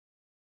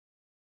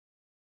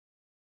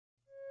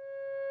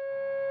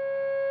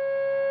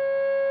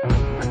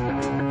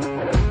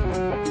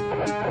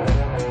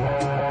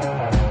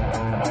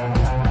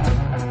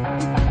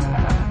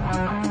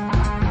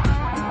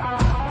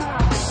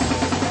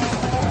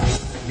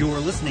You're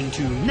listening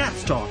to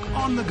Nats Talk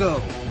on the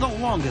Go, the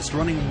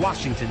longest-running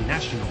Washington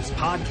Nationals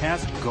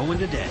podcast going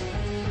today.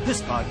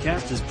 This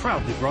podcast is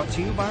proudly brought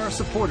to you by our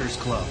supporters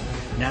club,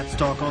 Nats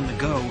Talk on the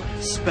Go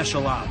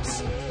Special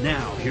Ops.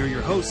 Now, here are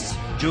your hosts,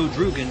 Joe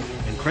Drugan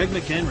and Craig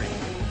McHenry.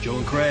 Joe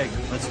and Craig,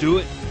 let's do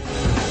it.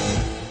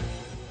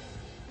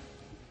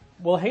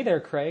 Well, hey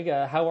there, Craig.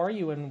 How are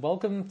you? And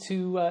welcome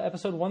to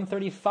episode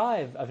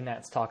 135 of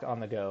Nats Talk on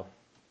the Go.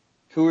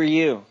 Who are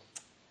you?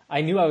 I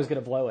knew I was going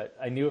to blow it.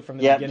 I knew it from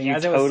the beginning. You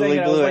As totally I was saying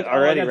it, I was blew like, it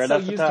already, I got right so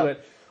off the used top. to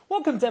it.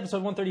 Welcome to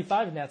episode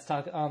 135 of Nats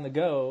Talk on the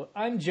Go.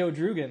 I'm Joe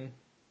Drugan.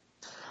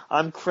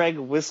 I'm Craig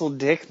Whistle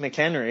Dick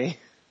McHenry.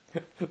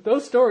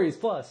 Those stories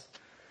plus.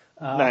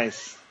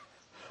 Nice.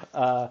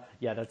 Yeah,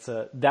 that's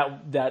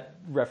that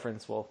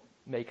reference will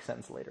make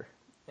sense later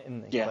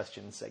in the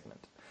questions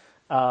segment.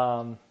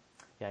 Yeah,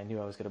 I knew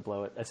I was going to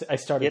blow it. I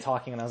started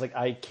talking and I was like,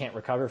 I can't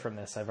recover from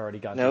this. I've already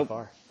gone too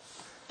far.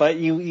 But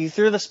you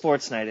threw the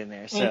sports night in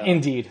there. So.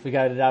 Indeed. We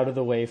got it out of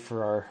the way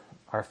for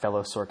our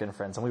fellow Sorkin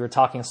friends. And we were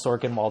talking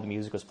Sorkin while the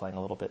music was playing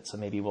a little bit, so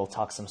maybe we'll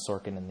talk some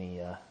Sorkin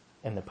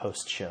in the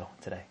post-show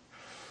today.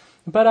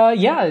 But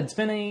it's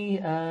been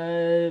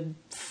a,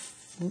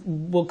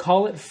 we'll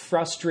call it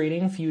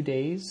frustrating few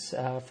days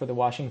for the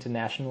Washington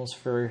Nationals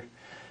for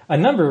a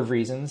number of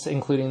reasons,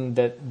 including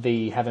that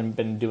they haven't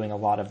been doing a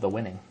lot of the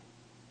winning.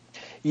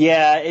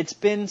 Yeah, it's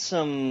been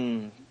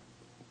some,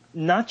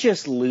 not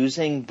just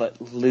losing,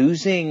 but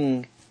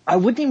losing, I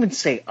wouldn't even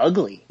say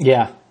ugly.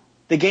 Yeah.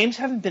 The games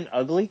haven't been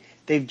ugly.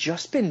 They've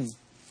just been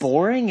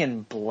boring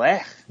and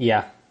blech.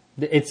 Yeah.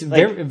 It's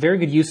very, very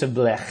good use of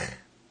blech.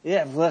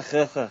 Yeah,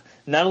 blech.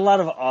 Not a lot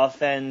of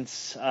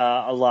offense,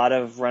 a lot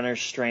of runners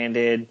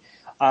stranded.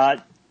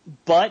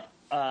 But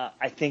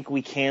I think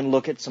we can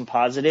look at some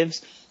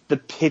positives. The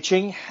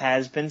pitching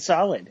has been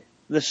solid.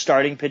 The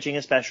starting pitching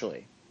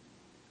especially.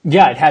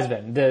 Yeah, it has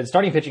been. The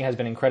starting pitching has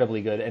been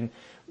incredibly good, and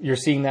you're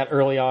seeing that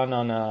early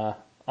on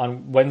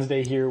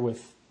Wednesday here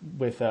with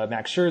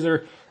Max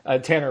Scherzer.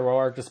 Tanner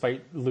Roark,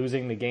 despite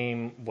losing the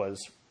game,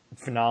 was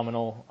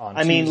phenomenal on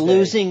Tuesday. I mean,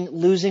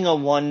 losing a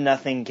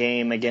 1-0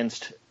 game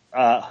against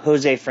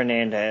Jose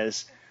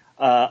Fernandez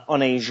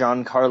on a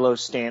Giancarlo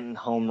Stanton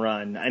home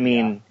run. I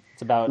mean,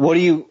 it's about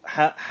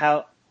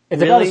how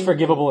it's really? About as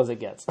forgivable as it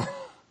gets.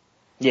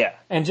 Yeah,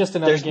 and just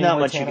another There's game not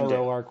where much Tanner you can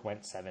do. Roark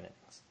went 7 innings.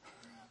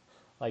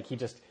 Like he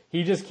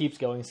just keeps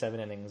going 7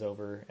 innings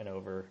over and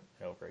over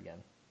and over again.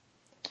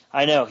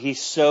 I know,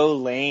 he's so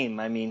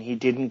lame. I mean, he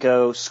didn't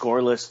go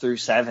scoreless through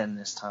 7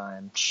 this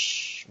time.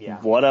 Yeah.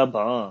 What a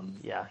bum.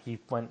 Yeah, he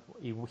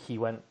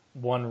went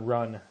 1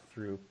 run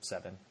through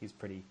 7. He's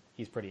pretty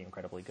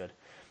incredibly good.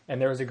 And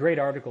there was a great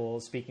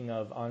article, speaking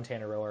of, on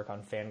Tanner Roark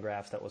on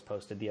Fangraphs that was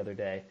posted the other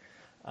day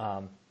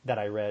that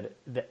I read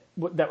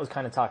that was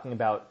kind of talking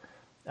about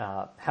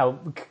how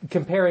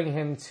comparing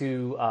him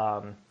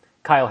to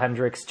Kyle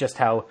Hendricks, just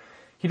how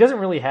he doesn't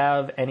really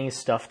have any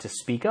stuff to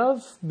speak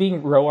of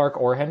being Roark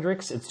or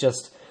Hendricks. It's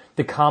just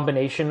the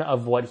combination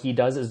of what he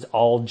does is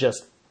all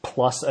just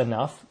plus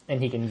enough,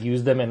 and he can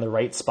use them in the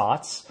right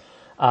spots.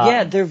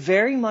 They're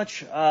very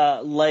much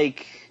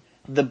like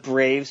the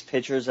Braves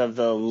pitchers of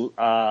the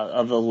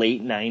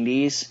late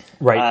 90s.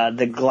 Right.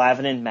 The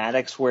Glavine and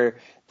Maddox, where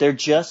they're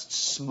just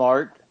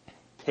smart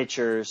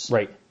pitchers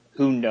right.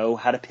 who know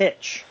how to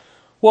pitch.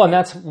 Well, and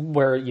that's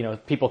where,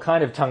 people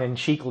kind of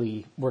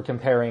tongue-in-cheekly were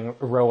comparing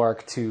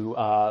Roark to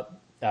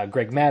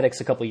Greg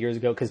Maddux a couple of years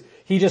ago, because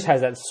he just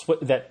has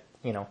that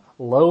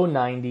low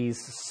 90s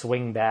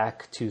swing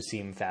back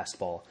two-seam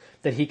fastball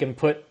that he can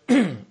put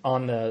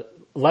on the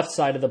left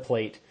side of the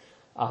plate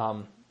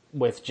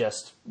with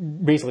just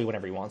basically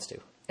whenever he wants to.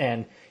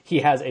 And he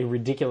has a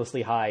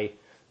ridiculously high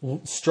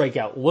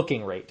strikeout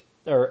looking rate.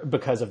 Or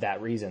because of that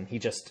reason, he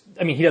doesn't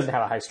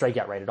have a high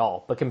strikeout rate at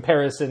all. But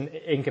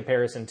in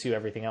comparison to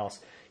everything else,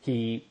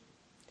 he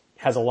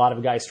has a lot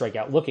of guys strike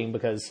out looking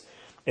because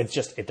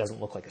it doesn't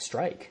look like a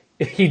strike.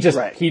 He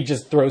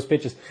just throws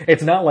pitches.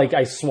 It's not like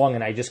I swung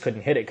and I just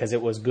couldn't hit it because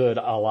it was good,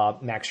 a la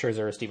Max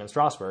Scherzer or Steven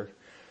Strasburg.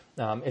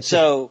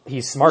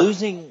 He's smart.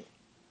 Losing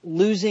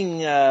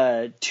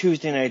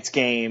Tuesday night's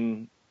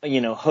game,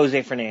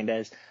 Jose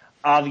Fernandez.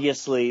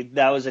 Obviously,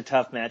 that was a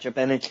tough matchup,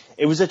 and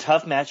it was a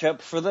tough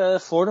matchup for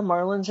the Florida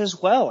Marlins as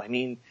well. I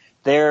mean,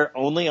 their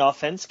only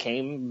offense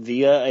came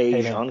via a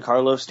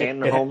Giancarlo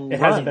Stanton home run. It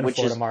hasn't been the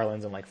Florida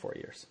Marlins in like 4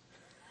 years.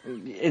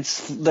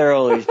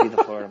 There'll always be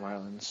the Florida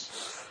Marlins.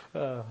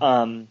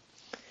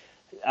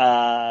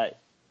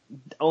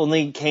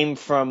 Only came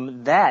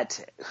from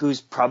that, who's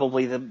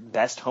probably the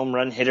best home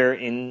run hitter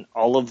in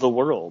all of the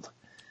world.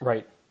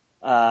 Right.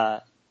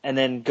 And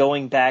then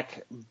going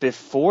back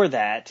before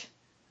that,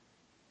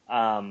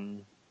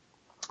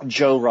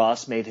 Joe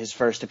Ross made his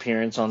first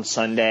appearance on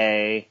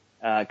Sunday,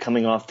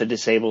 coming off the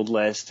disabled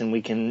list, and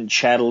we can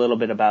chat a little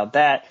bit about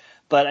that.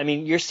 But, I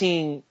mean, you're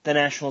seeing the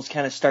Nationals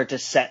kind of start to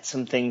set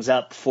some things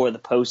up for the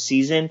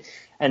postseason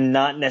and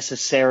not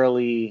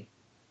necessarily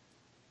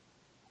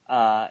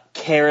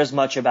care as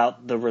much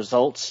about the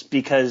results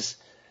because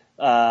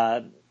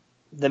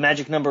the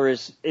magic number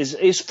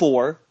is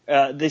 4.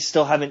 They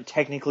still haven't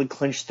technically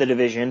clinched the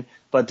division,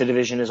 but the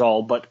division is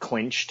all but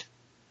clinched.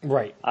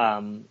 Right.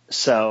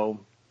 So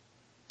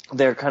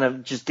they're kind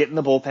of just getting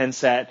the bullpen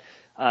set,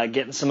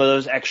 getting some of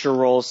those extra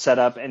roles set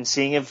up, and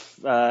seeing if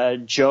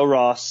Joe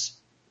Ross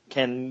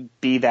can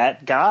be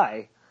that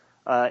guy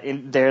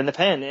in the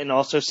pen, and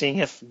also seeing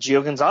if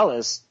Gio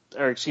Gonzalez,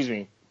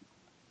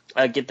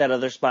 get that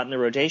other spot in the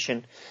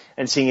rotation,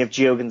 and seeing if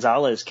Gio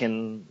Gonzalez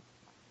can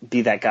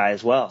be that guy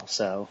as well.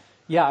 So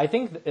yeah, I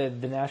think the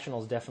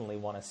Nationals definitely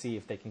want to see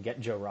if they can get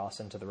Joe Ross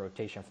into the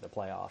rotation for the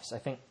playoffs.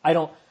 I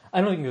don't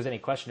think there's any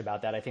question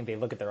about that. I think they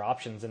look at their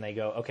options and they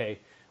go, okay,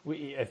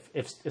 if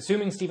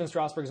assuming Steven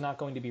Strasburg's not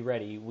going to be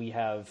ready, we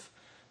have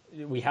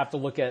to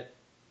look at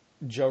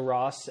Joe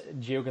Ross,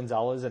 Gio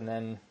Gonzalez, and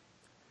then,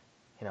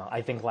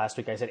 I think last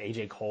week I said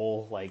AJ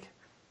Cole,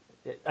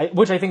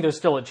 which I think there's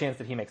still a chance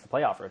that he makes the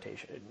playoff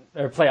rotation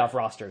or playoff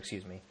roster,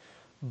 excuse me.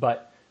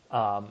 But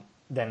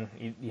then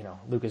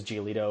Lucas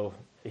Giolito,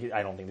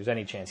 I don't think there's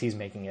any chance he's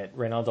making it.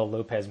 Reynaldo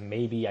Lopez,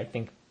 maybe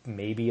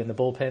in the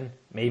bullpen,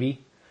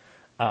 maybe.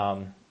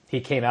 He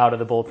came out of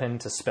the bullpen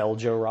to spell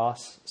Joe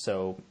Ross,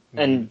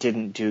 and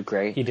didn't do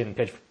great. He didn't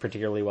pitch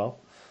particularly well.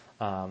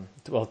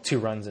 2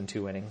 runs in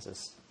 2 innings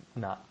is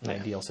not an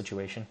ideal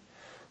situation.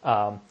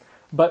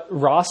 But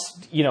Ross,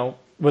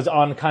 was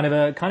on kind of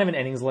an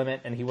innings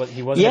limit, and he wasn't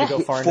going to go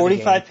far into the game.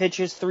 45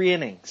 pitches, 3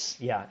 innings.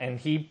 Yeah, and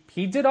he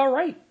did all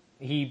right.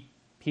 He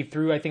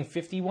threw, I think,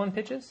 51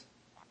 pitches.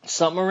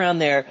 Something around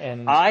there.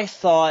 And I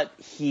thought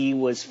he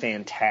was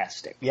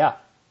fantastic. Yeah.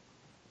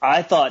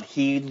 I thought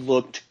he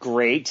looked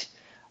great.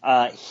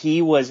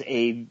 He was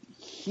a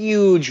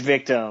huge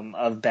victim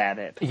of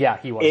BABIP. Yeah,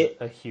 he was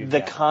a huge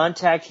The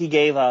contact he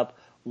gave up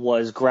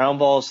was ground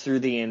balls through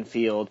the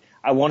infield.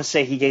 I want to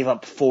say he gave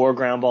up 4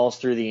 ground balls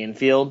through the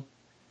infield.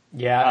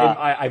 Yeah,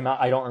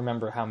 I don't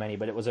remember how many,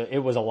 but it was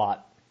a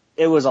lot.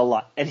 It was a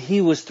lot, and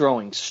he was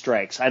throwing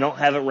strikes. I don't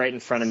have it right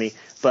in front of me,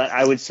 but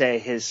I would say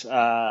his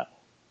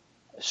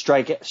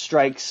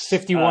strikes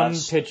 51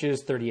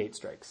 pitches, 38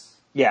 strikes.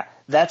 Yeah,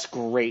 that's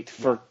great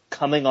for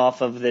coming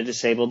off of the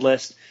disabled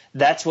list.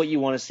 That's what you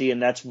want to see,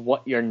 and that's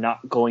what you're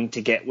not going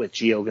to get with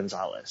Gio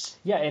Gonzalez.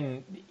 Yeah,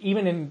 and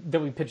even though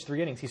we pitched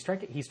 3 innings, he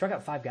struck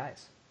out 5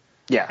 guys.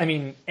 Yeah,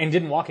 and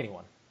didn't walk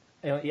anyone.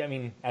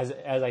 As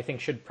I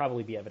think should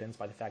probably be evidenced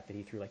by the fact that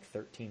he threw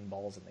 13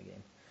 balls in the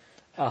game.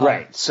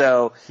 Right.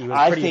 So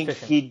I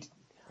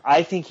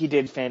think he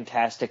did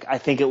fantastic. I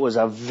think it was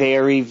a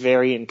very,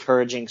 very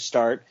encouraging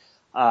start,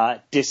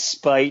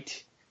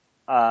 despite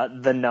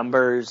the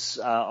numbers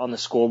on the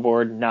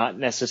scoreboard not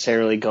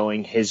necessarily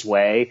going his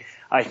way.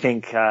 I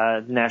think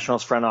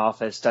Nationals front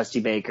office, Dusty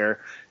Baker,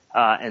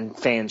 and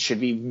fans should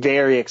be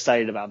very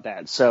excited about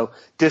that. So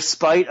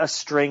despite a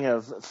string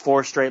of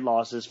 4 straight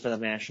losses for the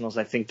Nationals,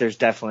 I think there's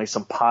definitely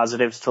some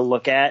positives to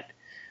look at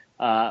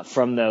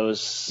from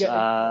those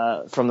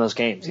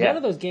games. None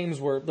of those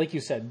games were, like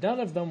you said, none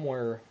of them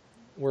were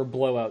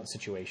blowout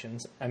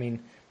situations. I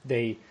mean,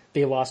 they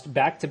lost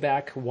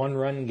back-to-back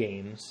 1-run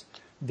games.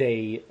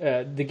 The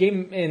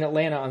game in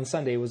Atlanta on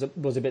Sunday was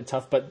a bit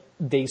tough, but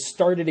they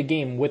started a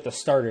game with a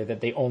starter that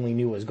they only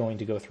knew was going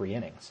to go 3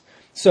 innings.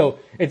 So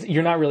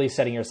you're not really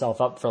setting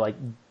yourself up for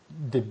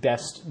the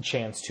best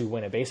chance to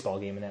win a baseball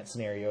game in that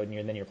scenario,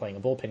 and then you're playing a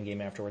bullpen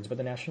game afterwards. But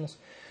the Nationals,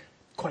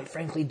 quite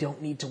frankly,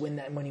 don't need to win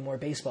that many more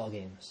baseball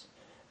games.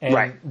 And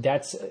right.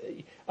 That's,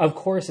 of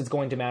course, it's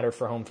going to matter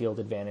for home field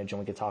advantage, and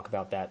we could talk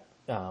about that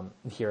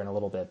here in a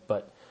little bit.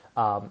 But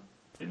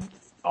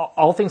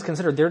all things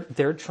considered,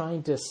 they're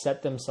trying to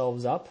set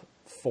themselves up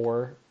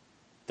for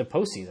the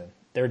postseason.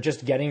 They're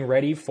just getting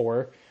ready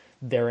for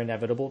their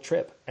inevitable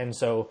trip, and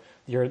so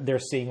they're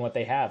seeing what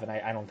they have, and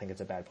I don't think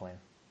it's a bad plan.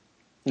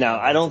 No,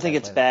 I don't think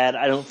it's bad.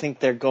 I don't think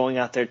they're going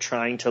out there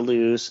trying to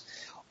lose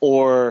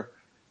or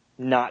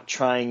not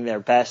trying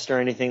their best or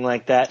anything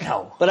like that.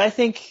 No. But I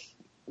think,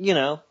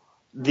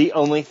 the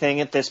only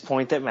thing at this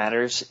point that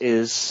matters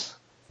is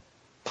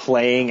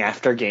playing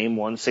after game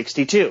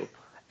 162.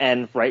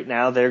 And right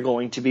now they're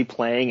going to be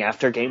playing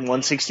after game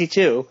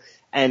 162.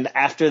 And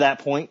after that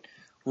point,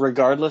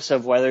 regardless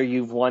of whether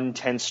you've won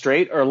 10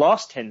 straight or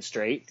lost 10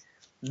 straight,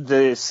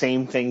 the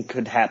same thing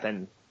could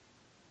happen.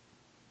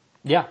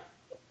 Yeah.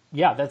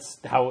 Yeah, that's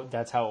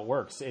how it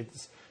works.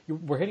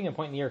 We're hitting a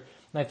point in the year,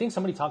 and I think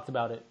somebody talked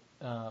about it.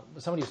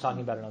 Somebody was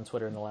talking about it on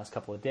Twitter in the last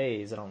couple of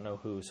days. I don't know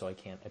who, so I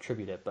can't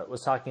attribute it, but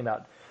was talking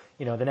about,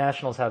 the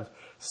Nationals have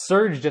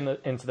surged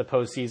into the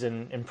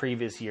postseason in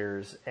previous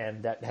years,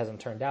 and that hasn't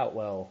turned out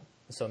well.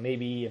 So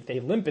maybe if they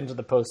limp into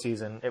the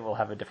postseason, it will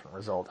have a different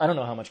result. I don't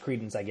know how much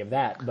credence I give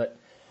that, but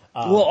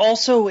well,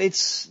 also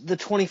it's the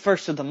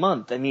 21st of the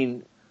month. I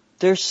mean,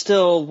 there's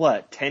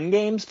still 10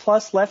 games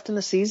plus left in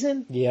the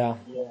season? Yeah.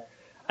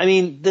 I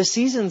mean, the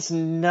season's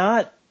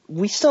not.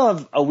 We still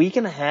have a week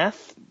and a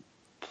half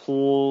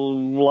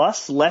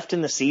plus left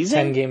in the season.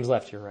 10 games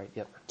left. You're right.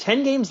 Yep.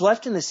 10 games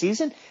left in the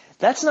season.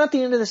 That's not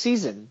the end of the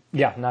season.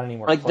 Yeah, not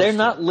anymore. They're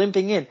not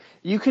limping in.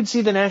 You could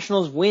see the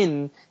Nationals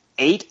win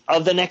 8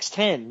 of the next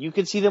 10. You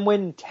could see them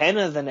win 10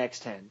 of the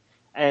next 10.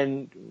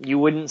 and you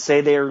wouldn't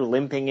say they're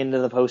limping into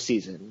the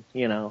postseason,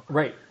 you know?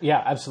 Right.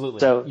 Yeah, absolutely.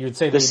 So you'd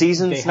say the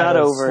season's they not had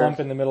a over. slump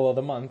in the middle of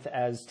the month,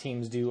 as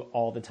teams do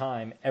all the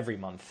time, every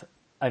month.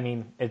 I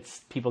mean,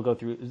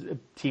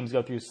 teams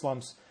go through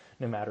slumps,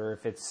 no matter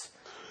if it's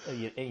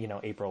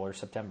April or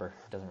September.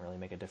 It doesn't really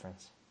make a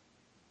difference.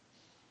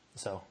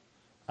 So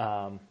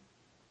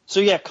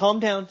yeah, calm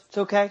down. It's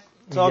okay.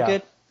 It's all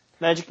good.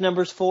 Magic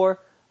number's 4.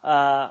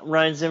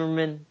 Ryan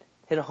Zimmerman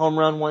hit a home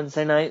run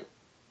Wednesday night,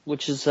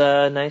 which is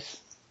nice.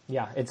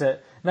 Yeah, it's a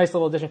nice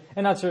little addition.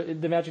 And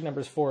the magic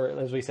number's 4.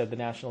 As we said, the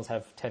Nationals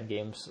have 10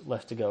 games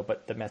left to go,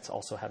 but the Mets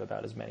also have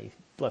about as many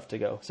left to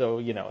go. So,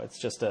 it's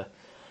just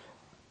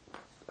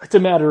it's a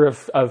matter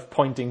of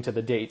pointing to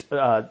the date,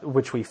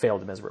 which we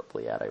failed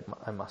miserably at,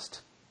 I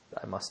must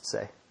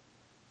say.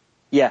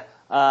 Yeah.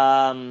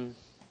 And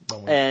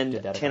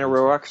Tanner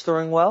Roark's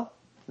throwing well.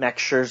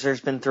 Max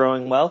Scherzer's been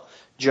throwing well.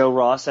 Joe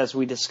Ross, as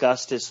we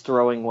discussed, is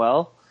throwing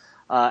well.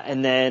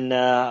 And then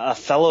a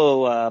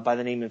fellow by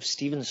the name of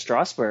Steven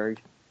Strasburg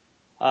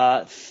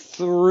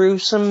threw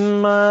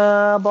some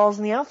balls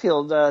in the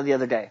outfield the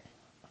other day.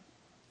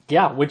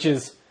 Yeah, which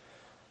is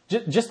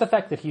just the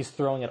fact that he's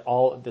throwing it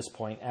all at this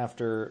point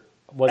after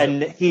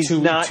his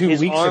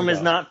arm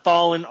has not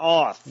fallen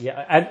off.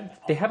 Yeah,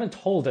 they haven't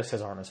told us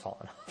his arm has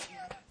fallen off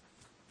yet.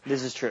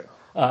 This is true.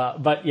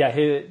 But yeah,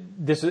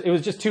 it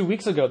was just 2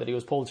 weeks ago that he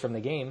was pulled from the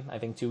game. I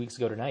think 2 weeks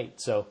ago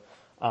tonight. So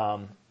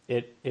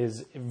it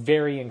is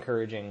very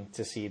encouraging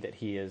to see that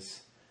he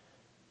is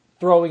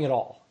throwing it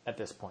all at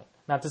this point.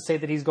 Not to say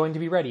that he's going to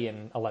be ready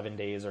in 11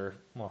 days or,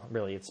 well,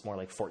 really it's more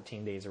like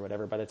 14 days or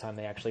whatever by the time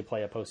they actually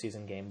play a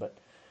postseason game. But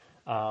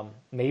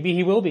maybe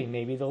he will be.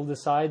 Maybe they'll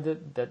decide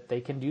that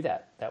they can do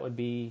that. That would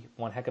be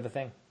one heck of a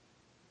thing.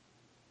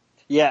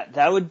 Yeah,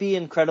 that would be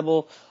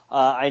incredible.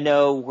 I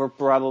know we're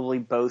probably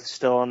both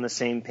still on the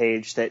same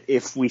page that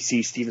if we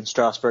see Steven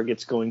Strasburg,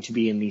 it's going to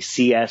be in the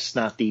CS,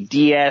 not the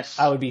DS.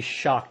 I would be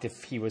shocked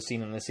if he was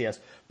seen in the CS.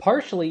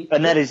 Partially,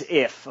 and that is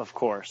if, of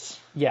course.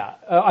 Yeah,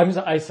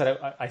 I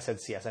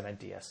said CS. I meant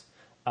DS.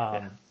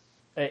 And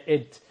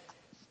a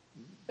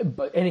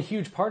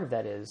huge part of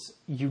that is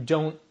you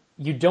don't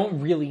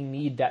really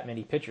need that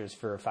many pitchers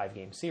for a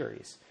 5-game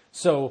series.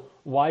 So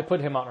why put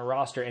him on a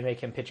roster and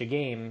make him pitch a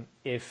game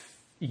if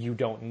you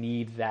don't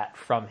need that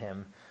from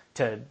him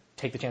to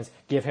take the chance?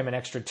 Give him an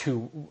extra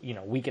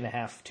week and a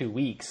half, 2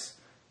 weeks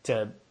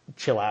to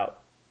chill out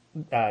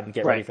and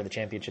get ready for the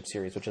championship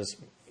series, which is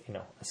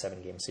a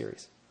 7-game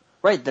series.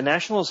 Right. The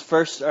Nationals'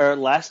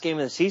 last game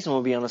of the season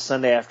will be on a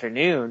Sunday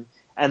afternoon,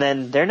 and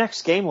then their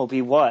next game will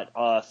be what?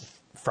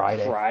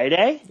 Friday.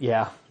 Friday?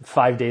 Yeah,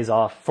 5 days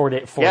off. 4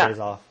 days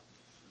off.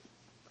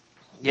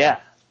 Yeah.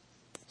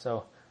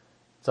 So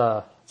it's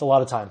a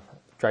lot of time.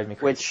 Drives me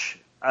crazy. Which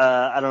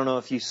I don't know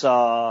if you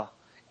saw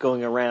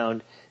going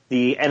around.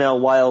 The NL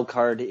wild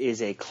card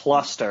is a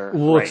cluster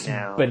Looks right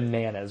now.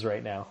 Bananas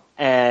right now.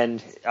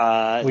 And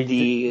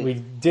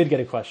we did get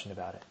a question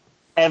about it.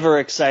 Ever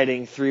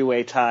exciting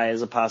 3-way tie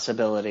is a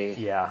possibility.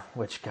 Yeah,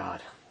 which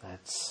God,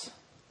 that's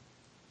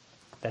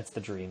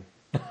the dream.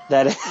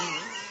 That is.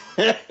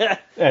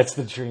 That's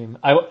the dream.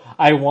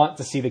 I want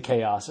to see the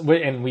chaos,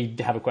 and we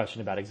have a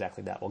question about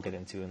exactly that. We'll get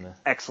into in the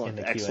excellent.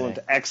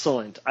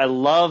 I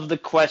love the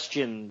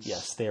questions.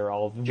 Yes, they are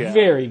all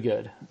very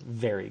good,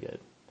 very good.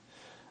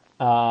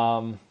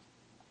 Yeah,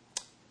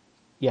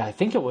 I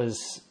think it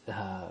was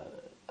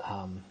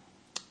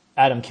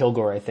Adam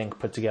Kilgore. I think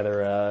put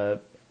together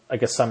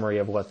a summary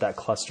of what that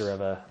cluster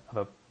of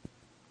a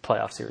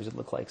playoff series would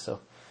look like. So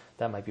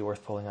that might be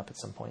worth pulling up at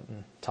some point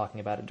and talking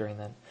about it during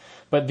that.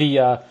 But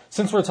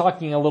since we're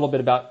talking a little bit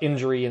about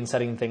injury and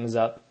setting things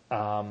up,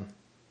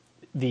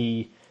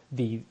 the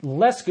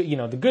less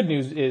good, the good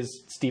news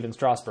is Steven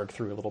Strasburg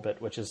threw a little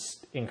bit, which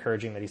is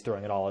encouraging that he's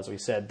throwing it all, as we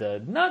said.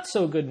 The not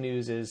so good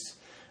news is,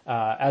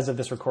 as of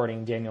this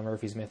recording, Daniel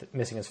Murphy's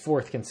missing his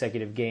 4th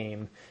consecutive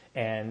game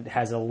and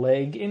has a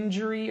leg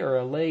injury or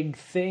a leg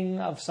thing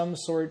of some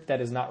sort that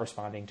is not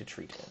responding to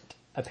treatment,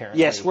 apparently.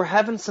 Yes, we're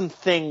having some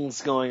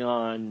things going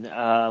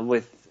on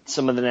with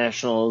some of the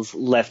Nationals'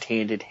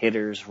 left-handed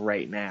hitters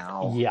right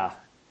now. Yeah.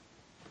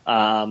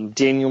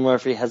 Daniel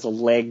Murphy has a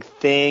leg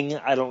thing.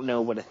 I don't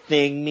know what a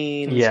thing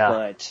means,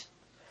 but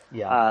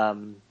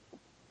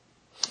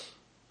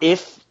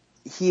if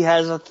he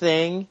has a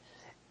thing,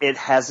 it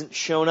hasn't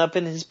shown up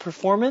in his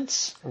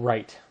performance.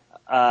 Right.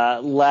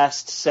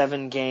 Last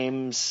 7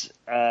 games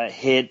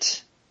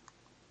last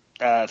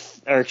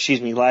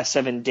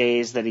 7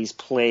 days that he's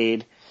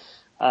played,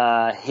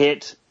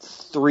 hit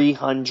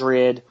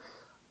 300.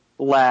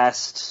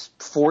 Last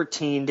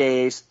 14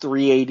 days,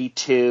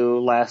 382.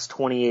 Last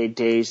 28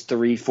 days,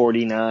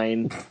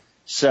 349.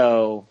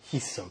 So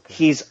he's so good.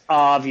 He's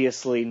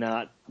obviously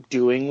not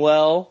doing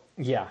well.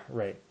 Yeah,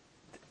 right.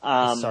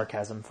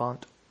 Sarcasm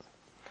font.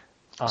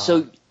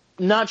 So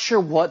not sure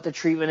what the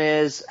treatment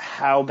is,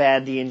 how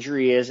bad the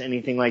injury is,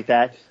 anything like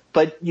that.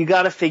 But you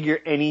got to figure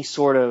any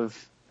sort of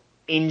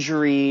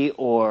injury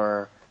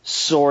or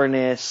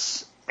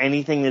soreness,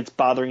 anything that's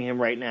bothering him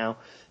right now,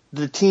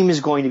 the team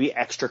is going to be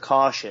extra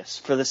cautious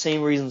for the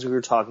same reasons we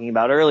were talking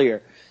about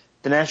earlier.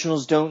 The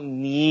Nationals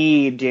don't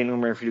need Daniel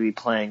Murphy to be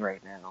playing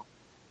right now.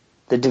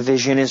 The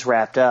division is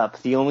wrapped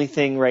up. The only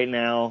thing right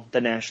now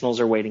the Nationals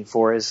are waiting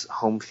for is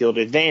home field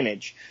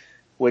advantage,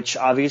 which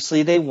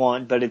obviously they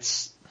want, but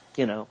it's,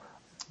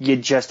 you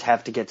just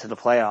have to get to the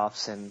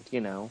playoffs.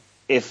 And,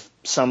 if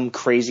some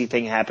crazy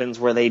thing happens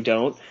where they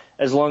don't,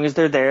 as long as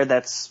they're there,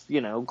 that's,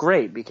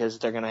 great, because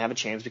they're going to have a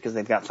chance because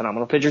they've got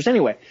phenomenal pitchers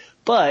anyway.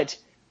 But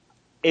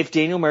if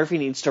Daniel Murphy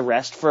needs to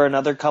rest for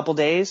another couple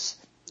days,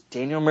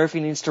 Daniel Murphy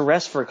needs to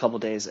rest for a couple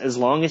days. As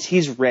long as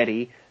he's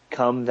ready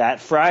come that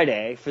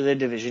Friday for the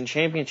division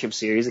championship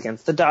series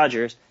against the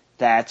Dodgers,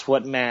 that's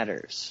what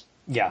matters.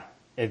 Yeah,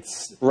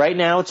 right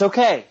now it's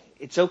okay.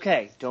 It's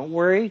okay. Don't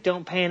worry.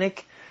 Don't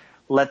panic.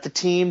 Let the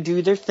team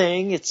do their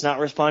thing. It's not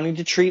responding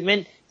to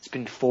treatment. It's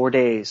been 4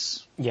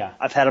 days. Yeah.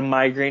 I've had a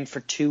migraine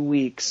for 2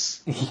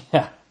 weeks.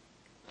 Yeah.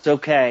 It's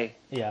okay.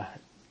 Yeah.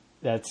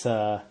 That's,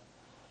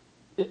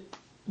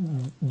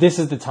 this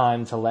is the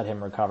time to let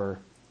him recover.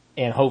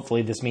 And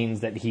hopefully this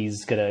means that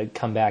he's going to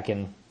come back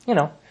in,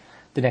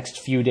 the next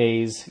few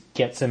days,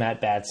 get some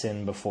at-bats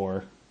in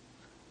before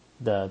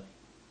the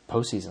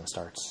postseason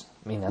starts.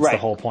 I mean, that's right. The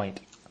whole point.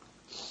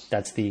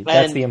 That's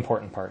the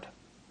important part.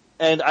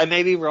 And I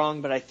may be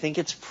wrong, but I think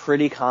it's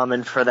pretty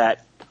common for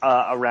that,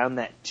 around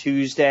that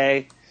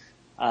Tuesday,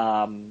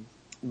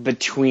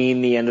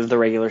 between the end of the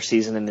regular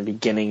season and the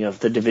beginning of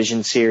the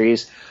division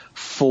series,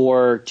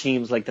 for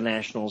teams like the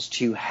Nationals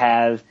to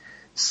have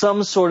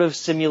some sort of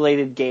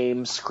simulated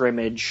game,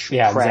 scrimmage,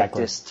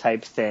 practice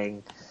type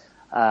thing.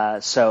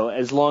 So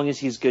as long as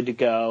he's good to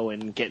go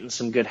and getting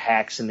some good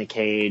hacks in the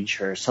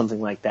cage or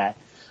something like that,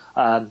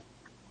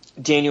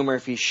 Daniel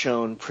Murphy's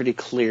shown pretty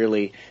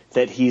clearly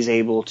that he's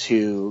able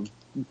to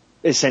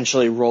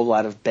essentially roll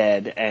out of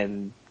bed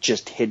and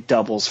just hit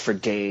doubles for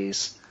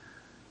days.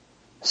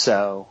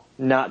 So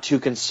not too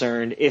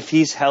concerned. If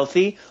he's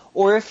healthy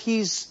or if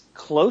he's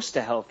close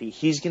to healthy,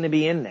 he's going to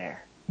be in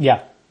there.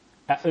 Yeah,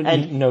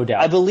 and no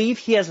doubt. I believe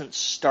he hasn't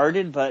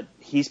started, but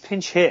he's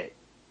pinch hit.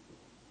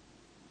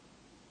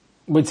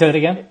 Wait, say that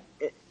again?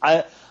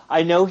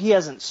 I know he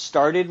hasn't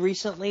started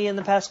recently in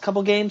the past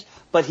couple games,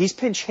 but he's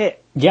pinch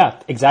hit. Yeah,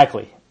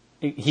 exactly.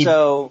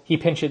 He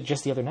pinch hit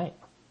just the other night.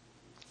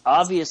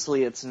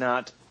 Obviously, it's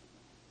not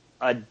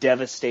a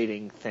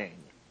devastating thing.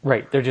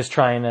 Right. They're just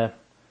trying to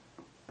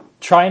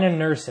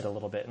nurse it a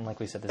little bit, and like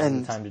we said, this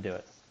is the time to do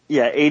it.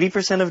 Yeah,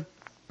 80% of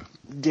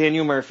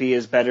Daniel Murphy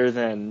is better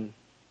than,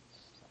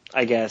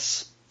 I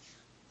guess,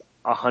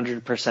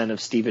 100% of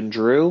Stephen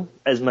Drew,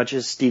 as much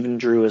as Stephen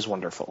Drew is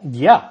wonderful.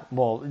 Yeah,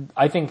 well,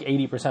 I think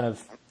 80%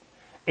 of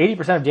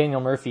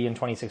Daniel Murphy in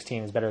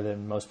 2016 is better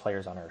than most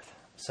players on Earth.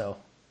 So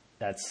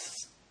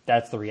that's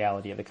the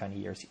reality of the kind of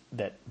years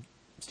that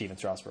Steven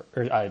Strasburg,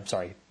 Nice.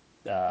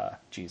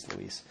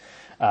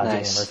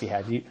 Daniel Murphy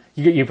had.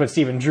 You put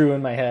Stephen Drew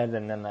in my head,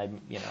 and then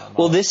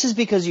Well, this is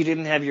because you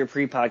didn't have your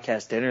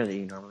pre-podcast dinner that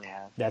you normally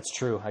have. That's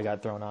true. I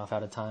got thrown off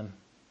out of time.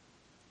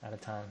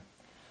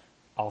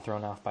 All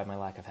thrown off by my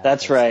lack of habit.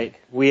 That's right.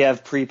 We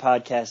have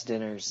pre-podcast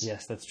dinners.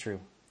 Yes, that's true.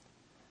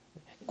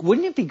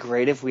 Wouldn't it be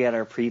great if we had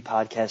our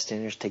pre-podcast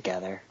dinners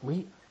together?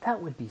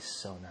 That would be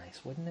so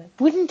nice, wouldn't it?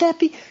 Wouldn't that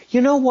be?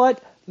 You know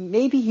what?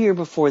 Maybe here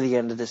before the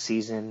end of the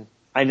season.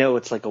 I know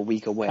it's like a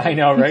week away. I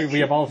know, right? We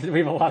have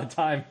a lot of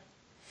time.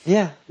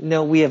 Yeah.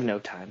 No, we have no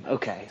time.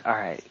 Okay. All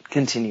right.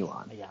 Continue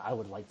on. Yeah, I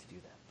would like to do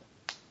that.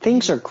 But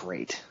things are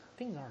great.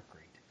 Things are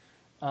great.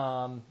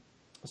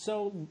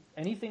 So,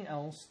 anything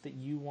else that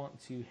you want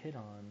to hit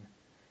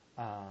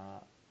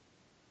on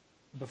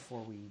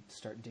before we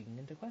start digging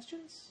into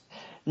questions?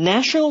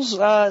 Nationals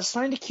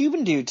signed a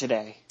Cuban dude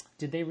today.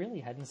 Did they really?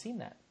 Hadn't seen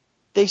that.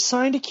 They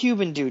signed a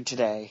Cuban dude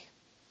today.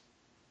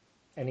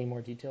 Any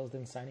more details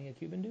than signing a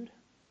Cuban dude?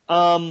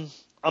 I'm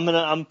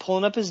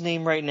pulling up his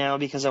name right now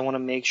because I want to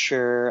make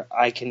sure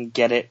I can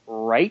get it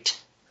right.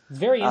 It's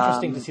very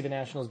interesting to see the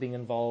Nationals being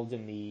involved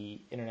in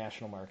the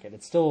international market.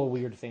 It's still a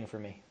weird thing for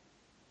me.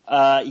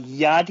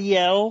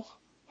 Yadiel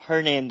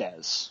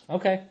Hernandez.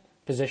 Okay.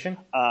 Position?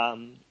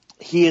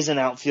 He is an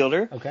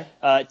outfielder. Okay.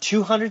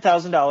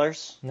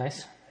 $200,000.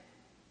 Nice.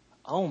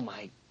 Oh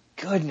my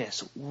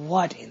goodness.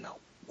 What in the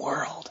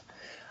world?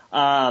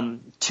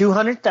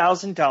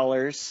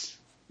 $200,000,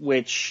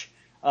 which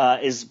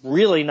is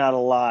really not a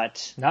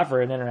lot. Not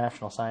for an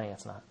international signing,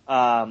 it's not.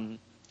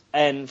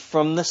 And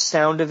from the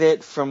sound of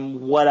it,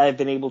 from what I've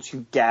been able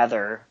to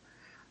gather,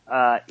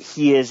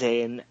 he is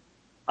a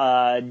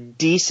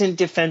decent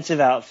defensive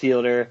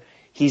outfielder.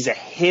 He's a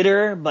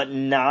hitter, but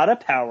not a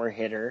power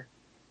hitter.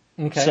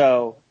 Okay.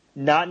 So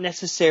not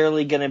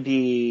necessarily going to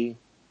be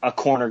a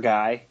corner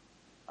guy.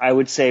 I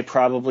would say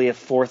probably a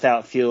fourth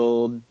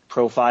outfield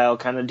profile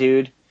kind of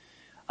dude.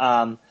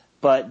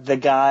 But the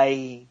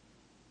guy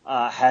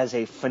has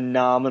a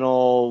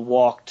phenomenal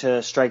walk to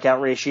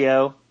strikeout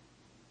ratio.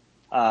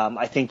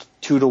 I think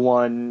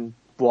 2-to-1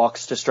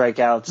 walks to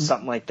strikeouts,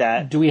 something like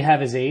that. Do we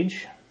have his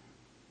age?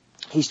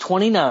 He's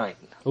 29.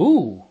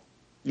 Ooh.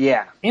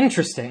 Yeah.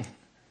 Interesting.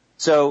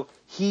 So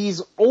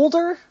he's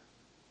older.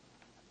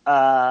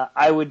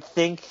 I would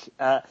think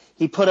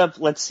he put up,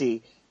 let's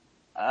see,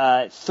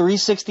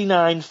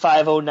 .369,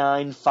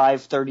 .509,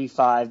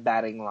 .535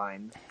 batting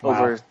line. Wow.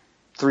 Over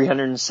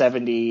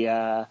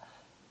 370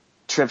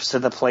 trips to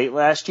the plate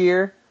last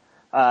year.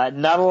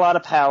 Not a lot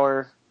of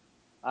power,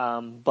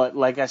 but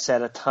like I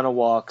said, a ton of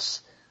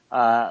walks.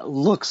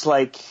 Looks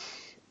like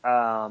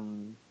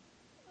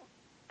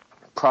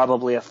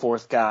probably a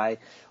fourth guy,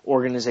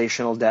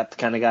 organizational depth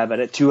kind of guy, but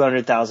at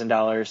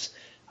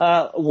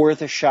 $200,000,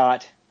 worth a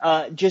shot.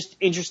 Just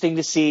interesting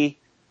to see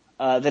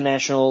the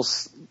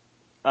Nationals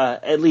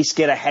at least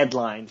get a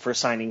headline for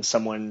signing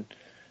someone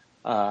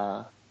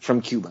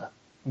from Cuba.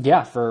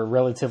 Yeah, for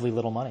relatively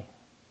little money.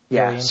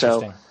 Very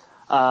interesting.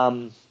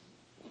 So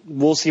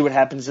we'll see what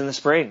happens in the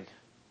spring.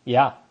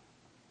 Yeah.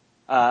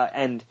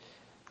 A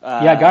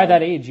guy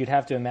that age, you'd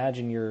have to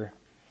imagine you're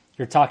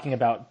talking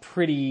about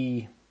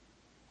pretty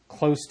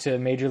close to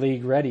Major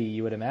League ready,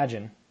 you would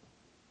imagine.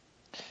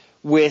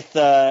 With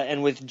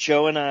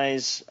Joe and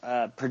I's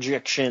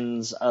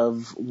projections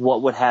of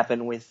what would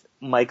happen with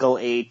Michael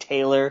A.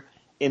 Taylor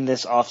in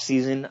this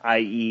offseason,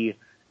 i.e.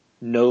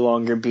 no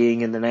longer being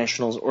in the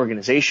Nationals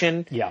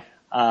organization. Yeah.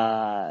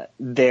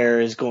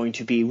 There is going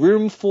to be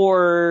room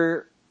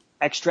for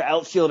extra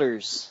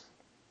outfielders.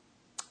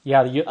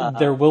 Yeah,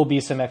 there will be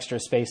some extra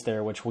space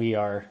there, which we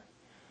are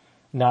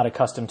not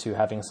accustomed to,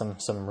 having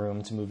some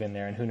room to move in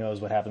there, and who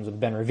knows what happens with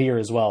Ben Revere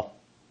as well.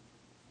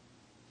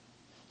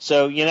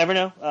 So you never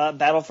know.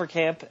 Battle for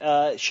camp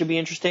should be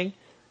interesting.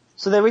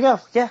 So there we go.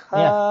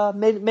 Yeah.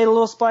 Made a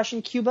little splash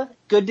in Cuba.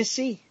 Good to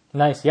see.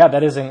 Nice. Yeah,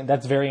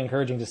 that's very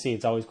encouraging to see.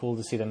 It's always cool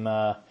to see them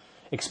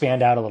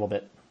expand out a little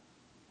bit.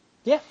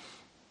 Yeah.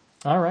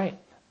 All right.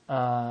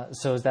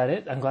 So is that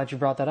it? I'm glad you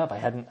brought that up. I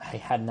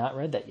had not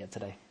read that yet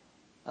today.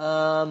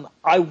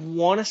 I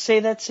want to say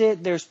that's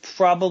it. There's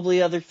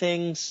probably other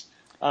things.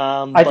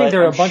 I think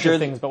there are a bunch of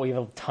things, but we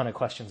have a ton of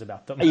questions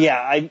about them.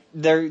 Yeah,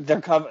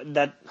 they're covered.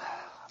 That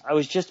I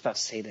was just about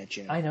to say that,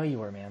 Jim. I know you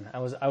were, man. I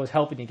was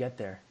helping you get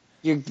there.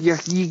 You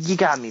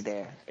got me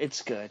there.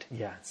 It's good.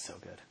 Yeah, it's so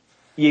good.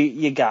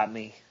 You got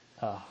me.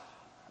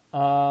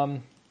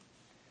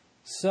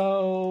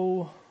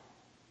 So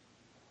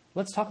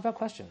let's talk about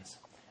questions.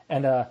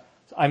 And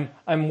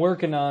I'm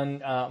working on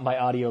my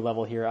audio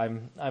level here.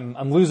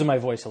 I'm losing my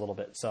voice a little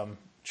bit, so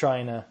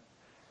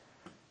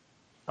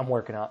I'm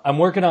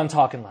working on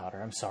talking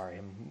louder. I'm sorry,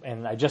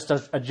 and I just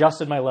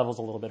adjusted my levels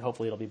a little bit.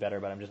 Hopefully, it'll be better.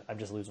 But I'm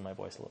just losing my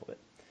voice a little bit.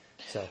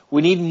 So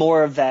we need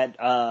more of that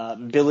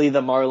Billy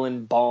the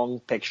Marlin bong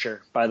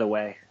picture. By the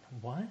way,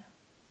 what?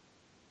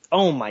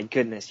 Oh my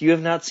goodness, you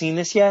have not seen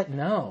this yet?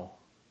 No.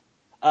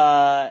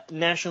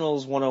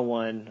 Nationals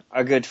 101.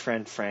 Our good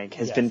friend Frank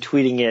has been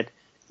tweeting it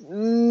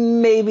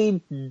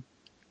maybe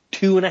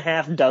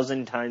 2.5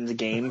 dozen times a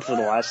game for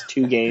the last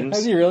 2 games.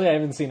 Has he really? I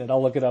haven't seen it.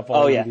 I'll look it up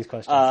while I do these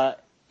questions.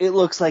 It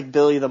looks like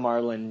Billy the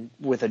Marlin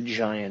with a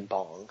giant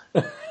bong.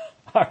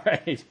 All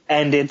right.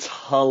 And it's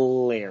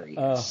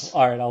hilarious.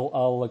 All right,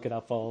 I'll look it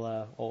up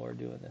while we're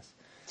doing this.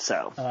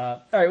 So.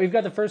 All right, we've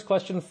got the first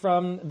question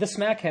from the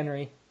Smack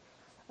Henry.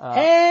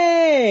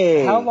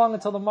 Hey! How long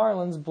until the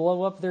Marlins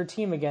blow up their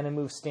team again and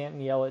move Stanton,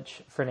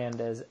 Yelich,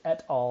 Fernandez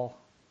et al?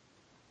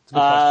 It's a good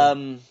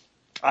question.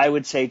 I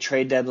would say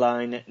trade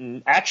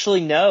deadline.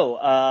 Actually,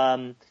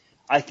 no.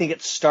 I think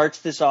it starts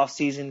this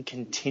offseason,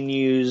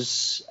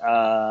 continues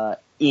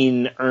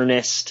in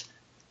earnest,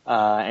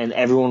 and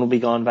everyone will be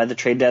gone by the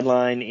trade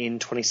deadline in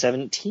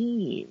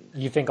 2017.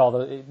 You think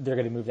they're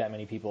going to move that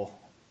many people?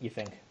 You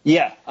think?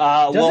 Yeah.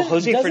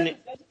 Jose Fernandez.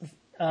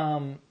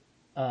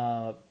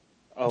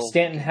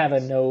 Stanton have a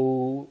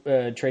no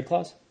trade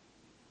clause?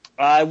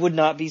 I would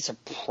not be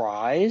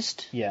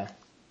surprised. Yeah.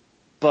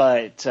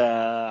 But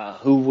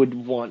who would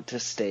want to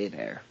stay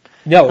there?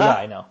 No, yeah,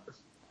 I know.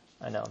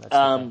 That's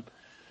the thing.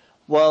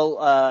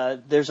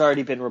 Well, there's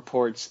already been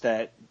reports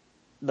that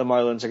the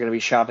Marlins are going to be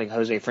shopping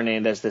Jose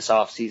Fernandez this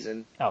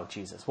offseason. Oh,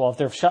 Jesus. Well,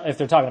 if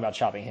they're talking about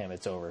shopping him,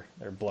 it's over.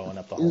 They're blowing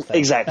up the whole thing.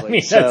 Exactly. I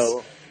mean,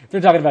 if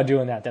they're talking about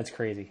doing that, that's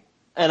crazy.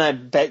 And I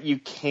bet you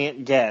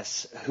can't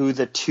guess who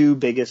the 2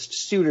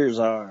 biggest suitors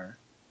are.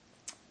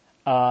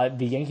 The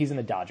Yankees and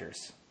the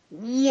Dodgers.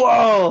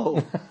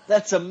 Whoa!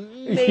 That's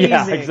amazing.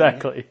 Yeah,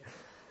 exactly.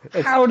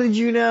 How did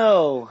you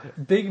know?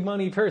 Big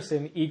money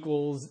person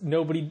equals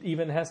nobody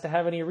even has to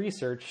have any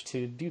research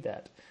to do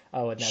that.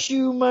 Oh, and that's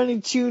shoe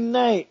money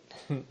tonight.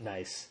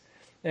 Nice.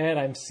 And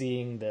I'm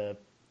seeing the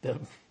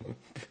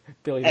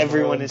Billy.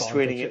 Everyone is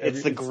tweeting it.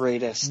 It's the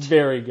greatest.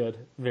 Very good.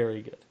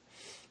 Very good.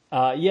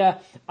 Yeah,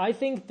 I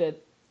think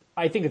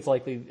it's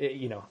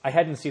likely. I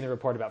hadn't seen the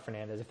report about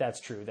Fernandez. If that's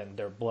true, then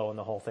they're blowing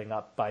the whole thing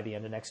up by the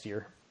end of next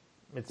year.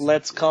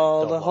 Let's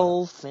call the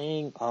whole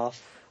thing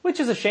off. Which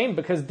is a shame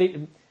because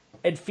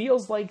it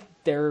feels like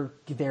they're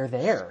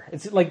there.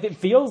 It's like it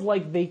feels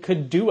like they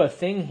could do a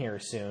thing here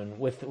soon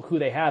with who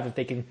they have if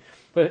they can.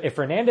 But if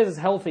Fernandez is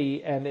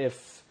healthy and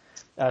if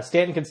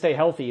Stanton can stay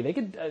healthy, they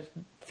could.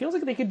 Feels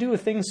like they could do a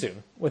thing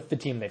soon with the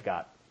team they've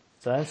got.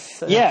 So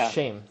that's a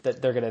shame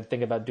that they're going to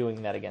think about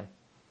doing that again.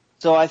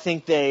 So I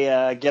think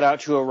they get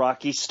out to a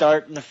rocky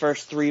start in the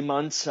first 3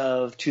 months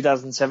of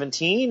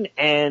 2017,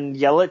 and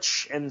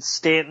Yelich and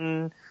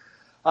Stanton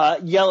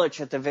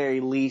Yelich at the very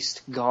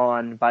least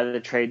gone by the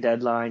trade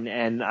deadline,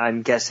 and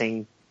I'm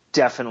guessing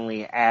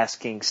definitely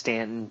asking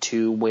Stanton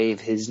to waive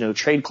his no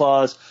trade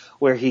clause,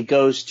 where he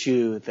goes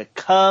to the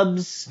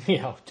Cubs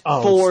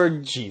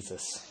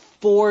Jesus.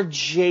 for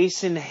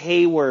Jason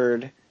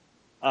Hayward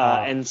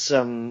and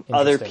some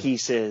other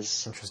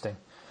pieces. Interesting.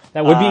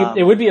 That would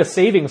be it would be a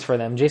savings for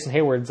them. Jason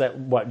Hayward's at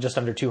what, just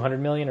under $200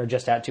 million or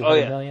just at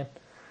 $200 million?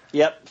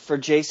 Yep, for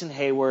Jason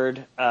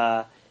Hayward,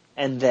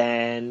 and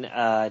then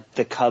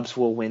the Cubs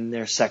will win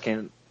their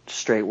second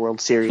straight World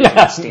Series.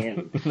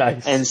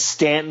 Nice. And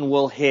Stanton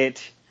will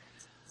hit,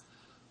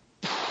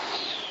 I'm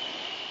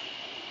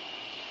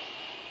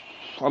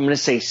going to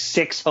say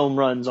 6 home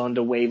runs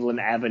onto Waveland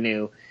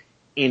Avenue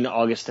in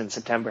August and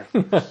September.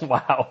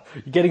 Wow.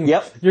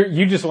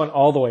 You just went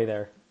all the way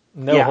there.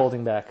 No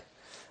holding back.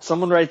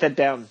 Someone write that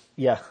down.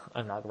 Yeah,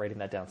 I'm not writing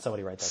that down.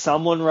 Somebody write that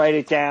Someone down. write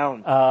it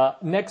down.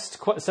 Next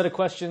set of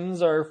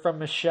questions are from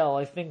Michelle.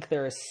 I think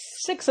there are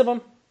 6 of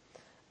them.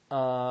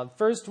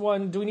 First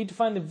one, do we need to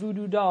find the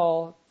voodoo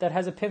doll that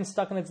has a pin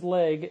stuck in its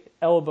leg,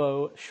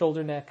 elbow,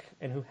 shoulder, neck,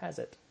 and who has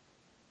it?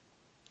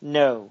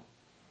 No.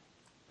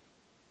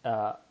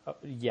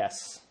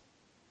 Yes.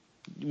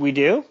 We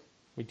do?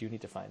 We do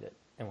need to find it.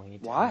 And we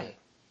need to Why? find it.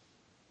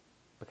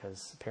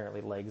 Because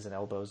apparently legs and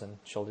elbows and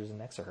shoulders and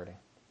necks are hurting.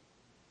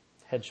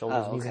 Head,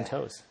 shoulders, knees, and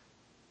toes.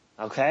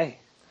 Okay.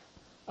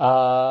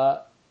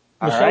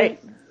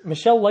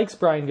 Michelle likes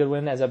Brian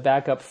Goodwin as a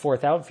backup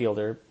 4th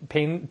outfielder.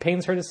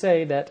 Pains her to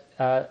say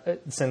that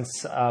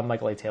since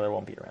Michael A. Taylor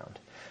won't be around.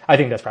 I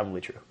think that's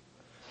probably true.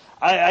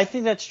 I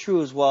think that's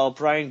true as well.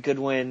 Brian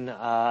Goodwin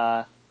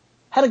had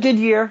a good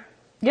year.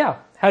 Yeah,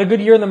 had a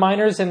good year in the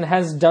minors and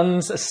has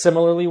done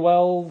similarly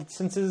well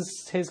since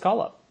his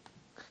call-up.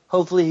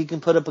 Hopefully he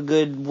can put up a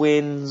good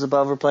wins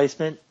above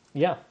replacement.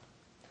 Yeah.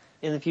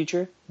 In the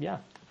future? Yeah.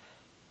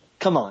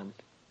 Come on.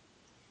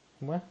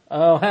 What?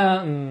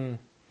 Oh,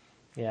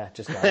 yeah,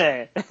 just got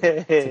it.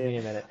 Took me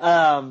a minute.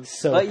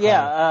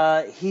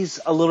 He's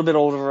a little bit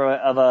older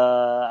of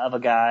a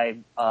guy,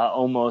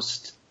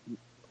 almost,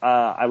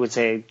 I would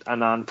say, a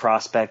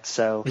non-prospect.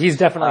 So he's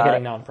definitely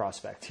hitting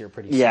non-prospect here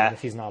pretty soon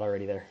if he's not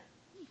already there.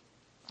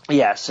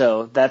 Yeah,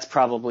 so that's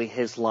probably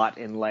his lot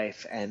in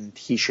life, and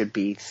he should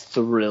be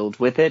thrilled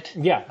with it.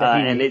 Yeah.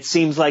 And it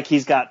seems like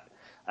he's got,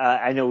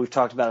 I know we've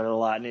talked about it a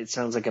lot, and it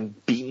sounds like I'm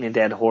beating a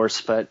dead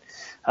horse, but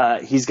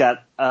he's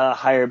got a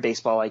higher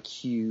baseball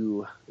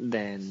IQ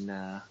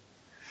than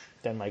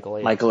Michael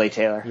A. Michael A.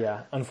 Taylor.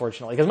 Yeah,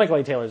 unfortunately. Because Michael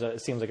A. Taylor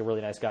seems like a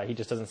really nice guy. He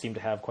just doesn't seem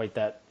to have quite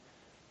that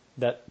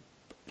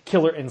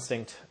killer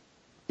instinct.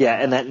 Yeah,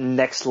 and that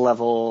next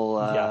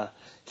level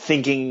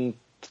thinking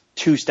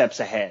 2 steps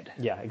ahead.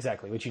 Yeah,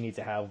 exactly, which you need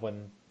to have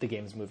when the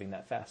game's moving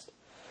that fast.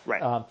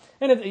 Right.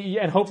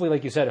 And hopefully,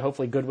 like you said,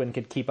 hopefully Goodwin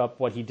could keep up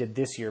what he did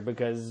this year,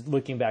 because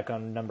looking back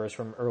on numbers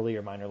from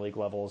earlier minor league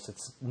levels,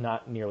 it's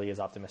not nearly as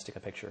optimistic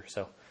a picture.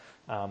 So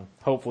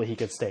hopefully he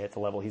could stay at the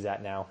level he's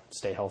at now,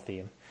 stay healthy,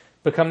 and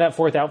become that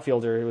 4th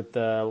outfielder with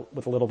a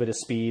little bit of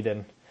speed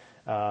and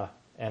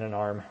an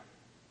arm,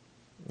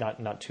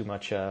 not too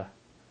much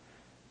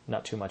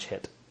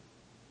hit.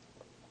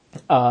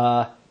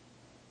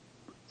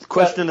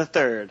 Question the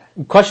third.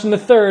 Question the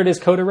third, is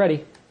Coda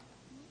ready?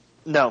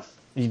 No.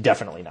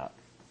 Definitely not.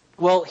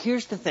 Well,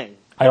 here's the thing.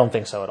 I don't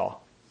think so at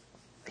all.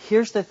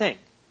 Here's the thing.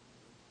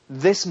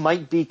 This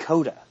might be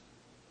Coda.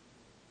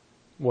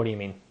 What do you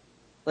mean?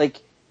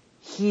 Like,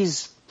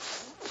 he's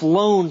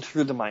flown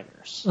through the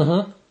minors.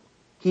 Mm-hmm.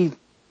 He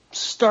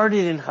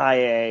started in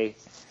high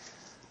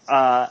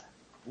A.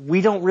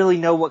 We don't really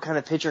know what kind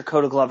of pitcher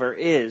Coda Glover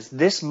is.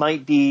 This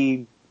might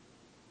be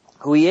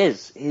who he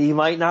is. He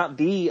might not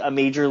be a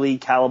major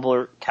league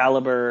caliber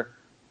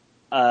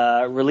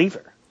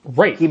reliever.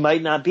 Right. He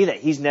might not be that.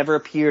 He's never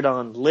appeared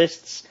on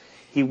lists.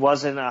 He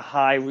wasn't a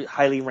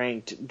highly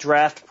ranked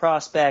draft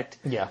prospect.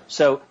 Yeah.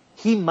 So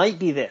he might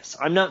be this.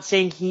 I'm not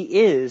saying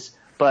he is,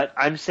 but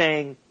I'm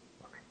saying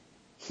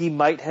he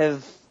might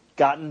have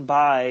gotten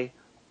by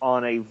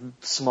on a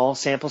small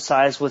sample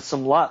size with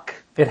some luck.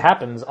 It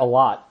happens a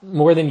lot,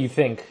 more than you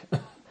think.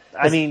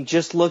 I mean,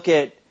 just look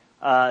at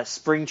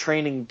spring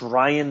training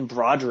Brian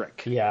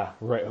Broderick. Yeah,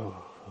 right.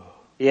 Oh.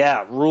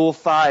 Yeah, Rule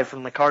 5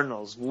 from the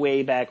Cardinals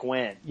way back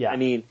when. Yeah. I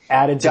mean,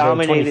 added to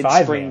dominated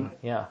 25 spring. man.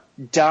 Yeah.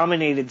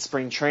 Dominated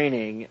spring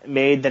training,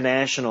 made the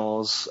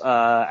Nationals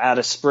out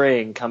of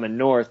spring coming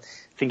north.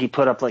 I think he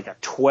put up like a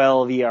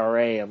 12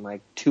 ERA in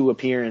like 2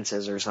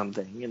 appearances or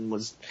something, and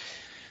was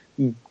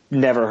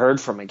never heard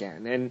from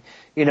again. And,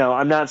 you know,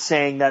 I'm not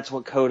saying that's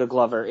what Coda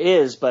Glover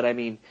is, but I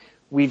mean,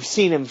 we've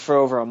seen him for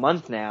over a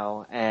month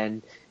now,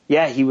 and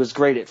yeah, he was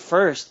great at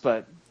first,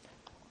 but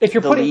if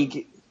you're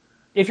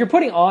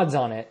putting odds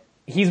on it,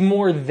 it's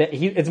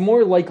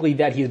more likely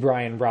that he's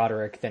Brian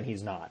Broderick than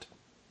he's not.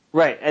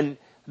 Right, and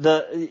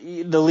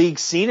the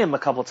league's seen him a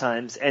couple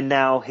times, and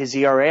now his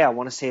ERA, I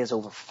want to say, is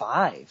over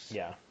 5.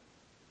 Yeah.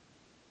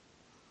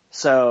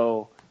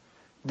 So,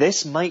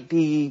 this might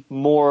be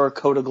more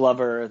Coda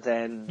Glover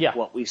than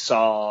what we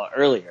saw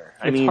earlier.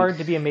 It's hard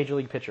to be a major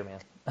league pitcher, man.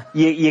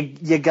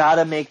 you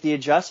gotta make the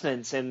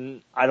adjustments,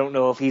 and I don't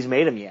know if he's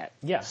made them yet.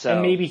 Yeah, so,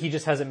 and maybe he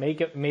just hasn't made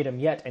them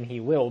yet, and he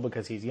will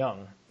because he's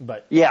young.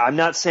 But yeah, I'm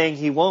not saying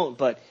he won't,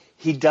 but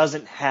he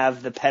doesn't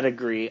have the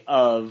pedigree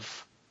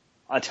of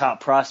a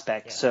top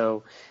prospect,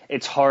 so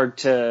it's hard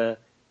to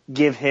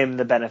give him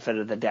the benefit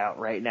of the doubt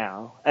right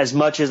now, as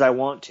much as I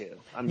want to.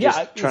 I'm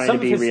just trying to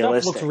be realistic. Some of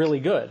his stuff looks really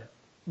good,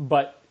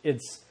 but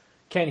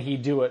can he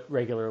do it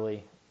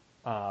regularly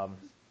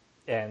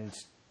and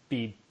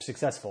be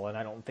successful? And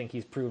I don't think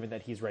he's proven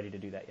that he's ready to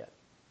do that yet.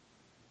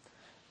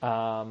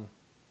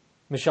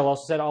 Michelle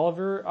also said,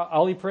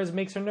 Ollie Perez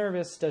makes her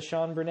nervous. Does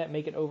Sean Burnett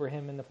make it over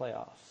him in the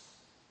playoffs?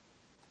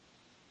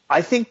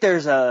 I think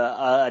there's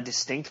a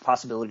distinct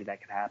possibility that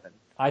could happen.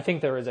 I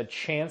think there is a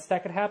chance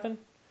that could happen.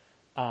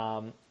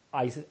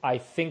 I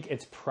think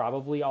it's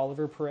probably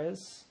Oliver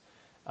Perez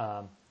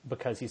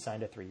because he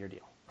signed a 3-year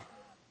deal.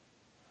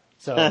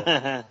 So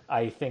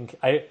I think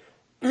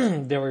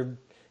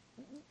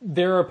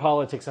there are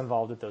politics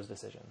involved with those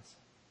decisions,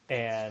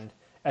 and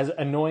as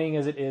annoying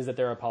as it is that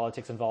there are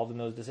politics involved in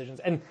those decisions,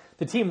 and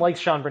the team likes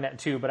Sean Burnett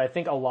too, but I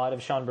think a lot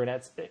of Sean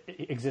Burnett's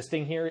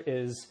existing here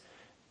is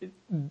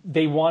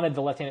they wanted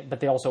the left-handed, but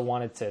they also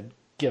wanted to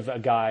give a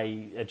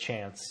guy a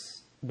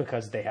chance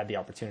because they had the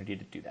opportunity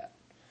to do that.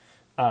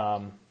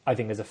 I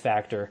think is a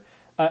factor.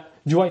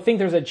 Do I think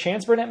there's a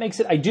chance Burnett makes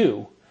it? I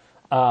do.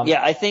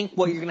 I think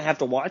what you're going to have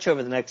to watch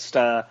over the next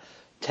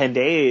 10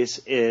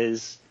 days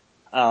is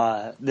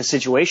the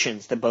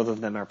situations that both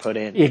of them are put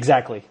in.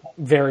 Exactly.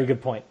 Very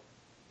good point.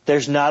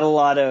 There's not a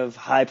lot of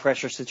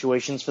high-pressure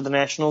situations for the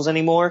Nationals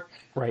anymore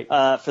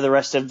for the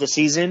rest of the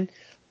season,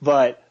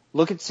 but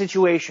look at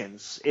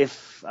situations.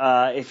 If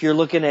you're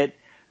looking at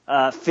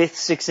 5th,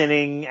 6th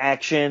inning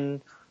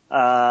action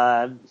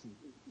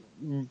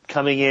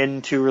coming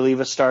in to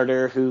relieve a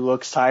starter who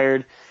looks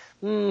tired,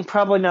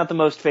 probably not the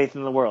most faith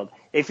in the world.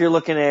 If you're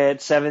looking at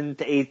 7th,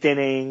 8th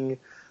inning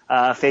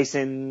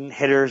facing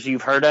hitters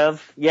you've heard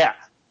of, yeah.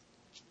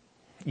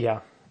 Yeah.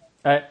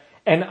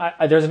 And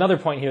there's another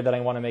point here that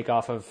I want to make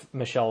off of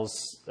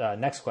Michelle's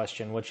next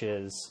question, which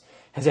is,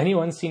 has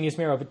anyone seen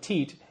Yusmeiro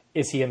Petit?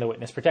 Is he in the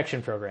witness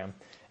protection program?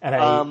 And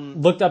I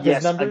looked up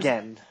his numbers.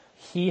 Again.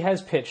 He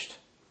has pitched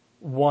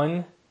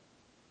 1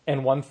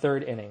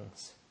 1/3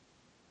 innings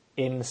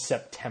in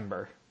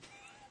September.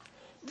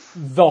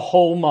 The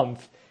whole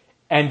month.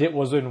 And it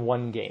was in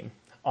one game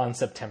on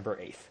September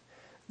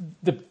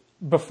 8th.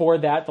 Before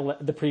that,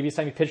 the previous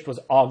time he pitched was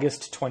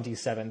August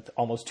 27th,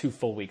 almost 2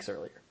 full weeks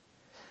earlier.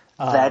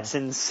 That's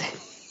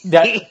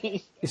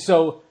insane.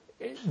 So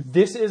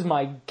this is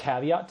my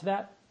caveat to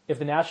that. If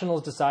the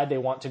Nationals decide they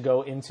want to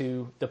go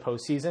into the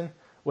postseason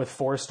with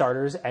 4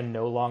 starters and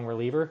no long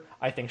reliever,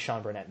 I think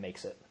Sean Burnett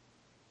makes it.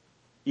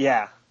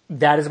 Yeah.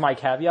 That is my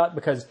caveat,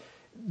 because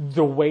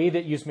the way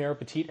that Yusmeiro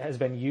Petit has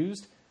been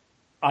used,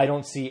 I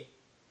don't see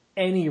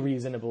any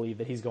reason to believe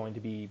that he's going to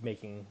be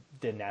making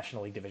the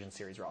National League Division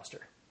Series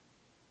roster.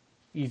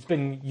 He's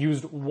been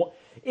used.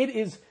 It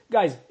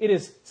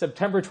is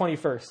September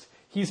 21st.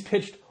 He's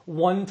pitched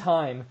 1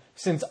 time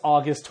since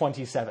August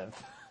 27th.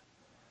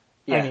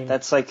 Yeah, I mean,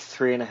 that's like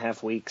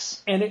 3.5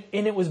 weeks. And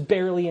it was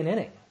barely an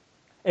inning.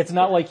 It's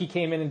not like he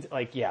came in and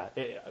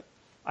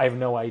I have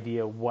no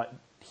idea why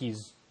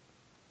he's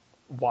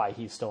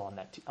still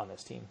on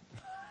this team.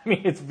 I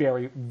mean, it's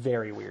very,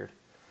 very weird.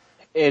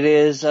 It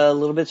is a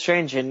little bit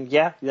strange, and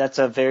yeah, that's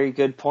a very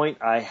good point.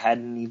 I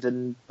hadn't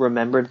even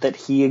remembered that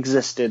he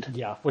existed.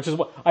 Yeah, which is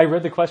what I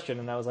read the question,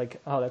 and I was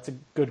like, oh, that's a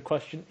good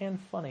question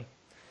and funny.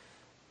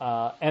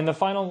 And the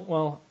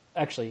final,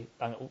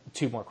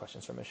 2 more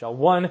questions from Michelle.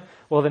 1,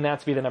 will the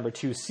Nats be the number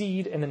 2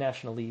 seed in the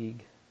National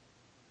League?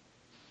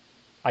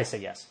 I say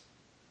yes.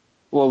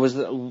 What was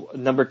the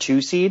number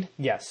 2 seed?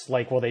 Yes.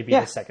 Will they be the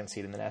 2nd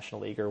seed in the National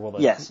League, or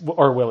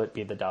will it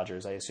be the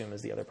Dodgers? I assume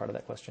is the other part of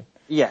that question.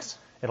 Yes.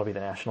 It'll be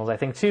the Nationals, I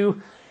think,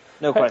 too.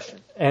 No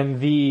question. And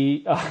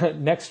the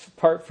next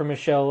part from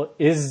Michelle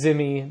is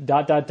Zimmy ...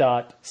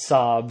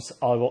 sobs.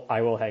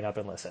 I will hang up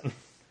and listen.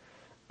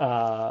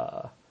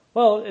 Well,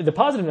 the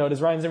positive note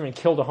is Ryan Zimmerman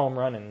killed a home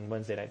run in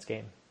Wednesday night's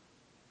game,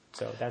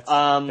 so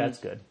that's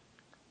good.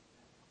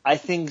 I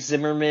think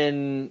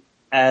Zimmerman,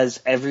 as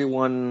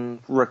everyone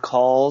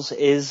recalls,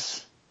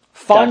 is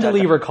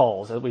fondly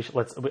recalls. We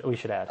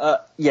should add.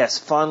 Yes,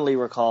 fondly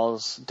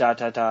recalls ...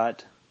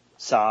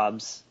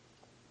 sobs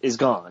is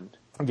gone.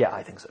 Yeah,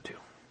 I think so too.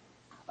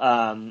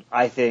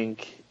 I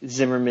think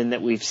Zimmerman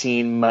that we've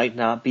seen might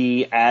not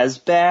be as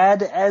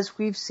bad as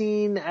we've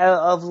seen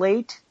of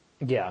late.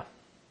 Yeah.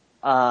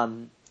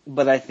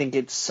 But I think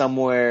it's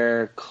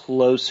somewhere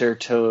closer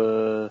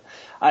to,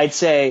 I'd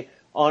say,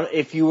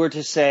 if you were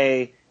to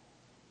say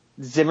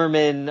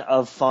Zimmerman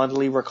of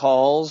fondly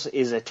recalls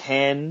is a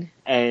 10,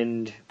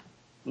 and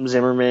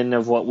Zimmerman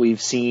of what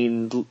we've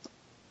seen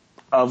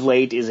of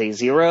late is a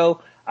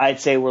 0, I'd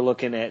say we're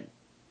looking at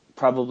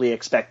probably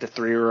expect a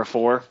 3 or a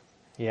 4.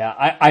 Yeah,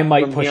 I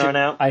might push it. On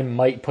out. I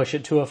might push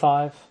it to a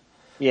 5.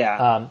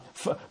 Yeah.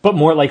 But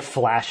more like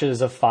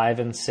flashes of 5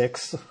 and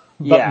 6,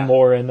 but Yeah.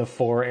 more in the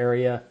 4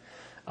 area.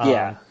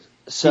 Yeah.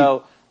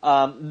 So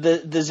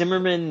the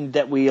Zimmerman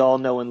that we all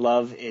know and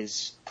love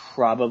is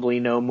probably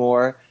no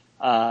more.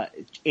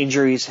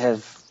 Injuries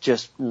have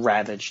just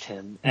ravaged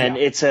him, and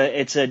Yeah.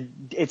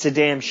 it's a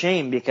damn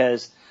shame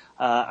because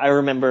I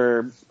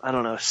remember, I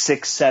don't know,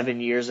 6-7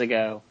 years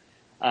ago,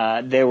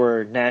 there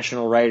were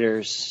national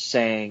writers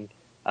saying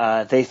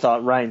they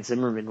thought Ryan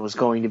Zimmerman was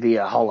going to be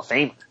a Hall of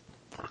Famer.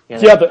 You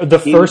know? Yeah, the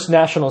first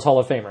Nationals Hall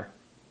of Famer.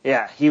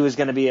 Yeah, he was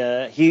going to be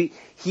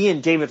he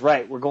and David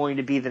Wright were going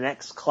to be the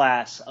next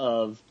class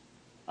of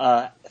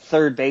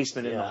third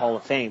baseman in the Hall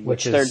of Fame,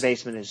 which is third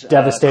baseman is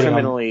devastating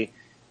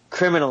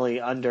criminally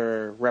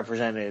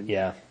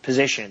underrepresented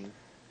position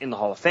in the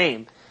Hall of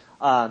Fame.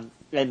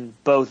 And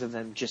both of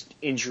them, just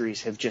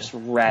injuries have just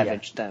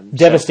ravaged them.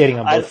 Devastating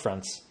on both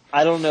fronts.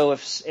 I don't know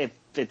if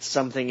it's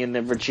something in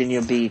the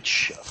Virginia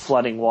Beach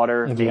flooding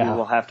water. Maybe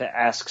we'll have to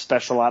ask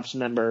Special Ops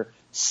member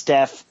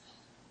Steph.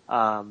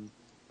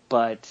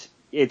 But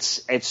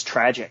it's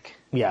tragic.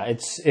 Yeah,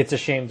 it's a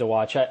shame to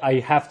watch.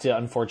 I have to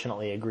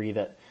unfortunately agree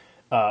that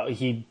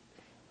I'm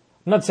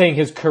not saying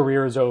his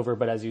career is over,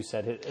 but as you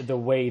said, the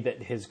way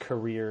that his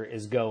career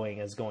is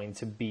going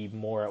to be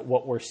more at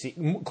what we're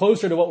seeing,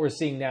 closer to what we're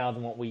seeing now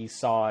than what we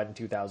saw in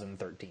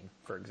 2013,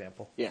 for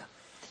example. Yeah,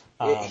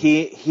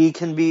 he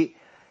can be.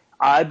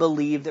 I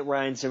believe that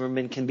Ryan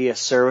Zimmerman can be a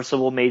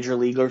serviceable major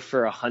leaguer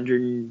for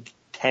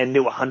 110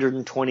 to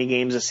 120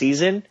 games a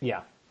season.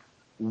 Yeah,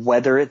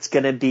 whether it's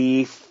going to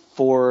be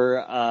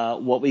for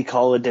what we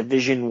call a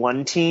Division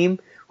I team,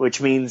 which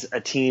means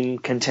a team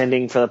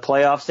contending for the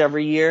playoffs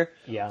every year,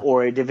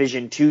 or a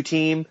Division II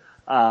team.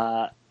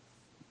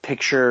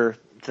 Picture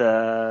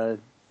the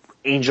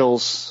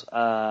Angels,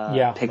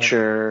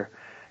 picture,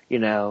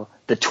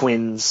 the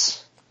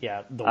Twins.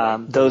 Yeah,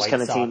 those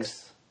kind of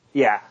teams.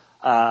 Yeah,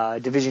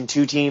 Division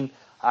II team.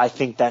 I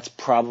think that's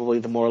probably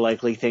the more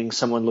likely thing,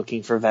 someone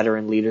looking for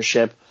veteran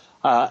leadership.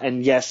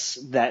 And yes,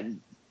 that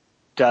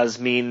does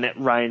mean that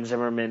Ryan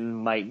Zimmerman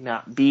might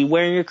not be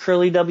wearing a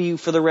curly W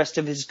for the rest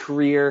of his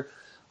career.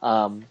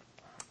 I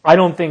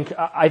think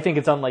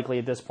it's unlikely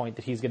at this point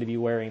that he's going to be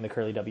wearing the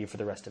curly W for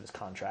the rest of his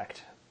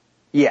contract.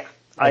 Yeah,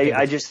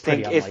 I just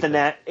think if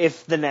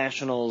the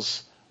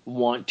Nationals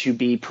want to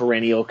be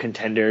perennial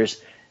contenders,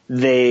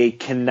 they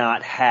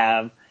cannot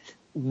have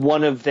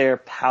one of their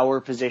power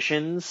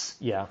positions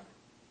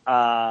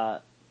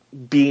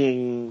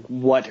being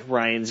what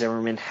Ryan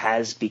Zimmerman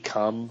has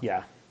become.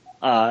 Yeah.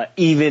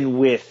 Even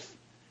with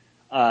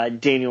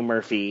Daniel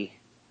Murphy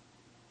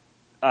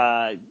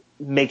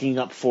making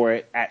up for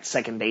it at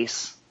second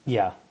base.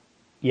 Yeah.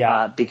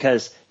 Yeah.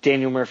 Because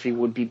Daniel Murphy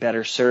would be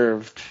better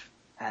served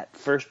at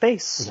first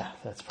base. Yeah,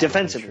 that's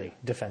defensively. True.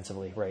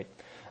 Defensively, right.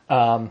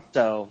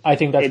 So I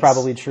think that's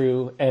probably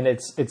true, and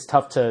it's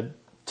tough to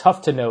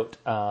note,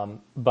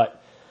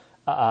 but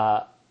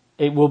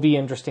it will be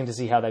interesting to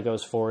see how that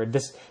goes forward.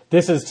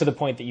 This is to the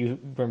point that you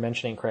were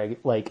mentioning, Craig.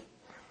 Like,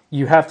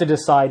 you have to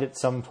decide at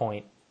some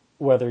point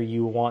whether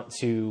you want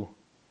to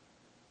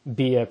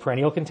be a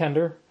perennial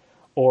contender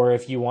or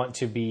if you want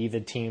to be the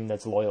team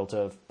that's loyal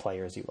to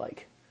players you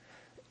like.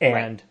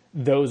 And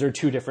those are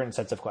two different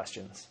sets of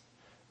questions.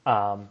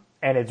 And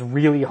it's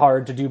really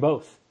hard to do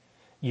both.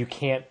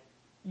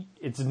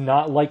 It's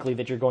not likely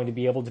that you're going to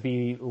be able to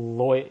be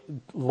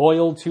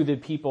loyal to the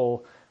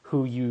people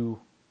who you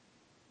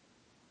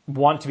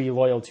want to be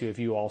loyal to if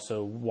you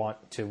also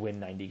want to win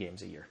 90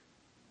 games a year.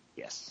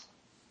 Yes.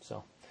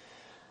 So,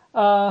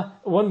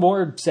 one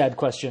more sad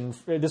question.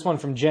 This one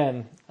from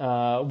Jen.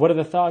 What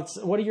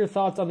are your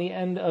thoughts on the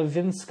end of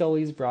Vin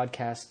Scully's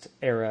broadcast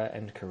era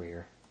and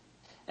career?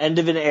 End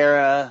of an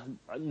era,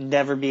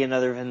 never be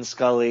another Vin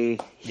Scully.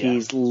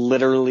 He's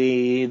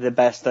literally the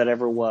best that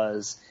ever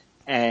was.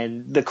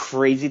 And the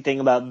crazy thing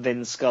about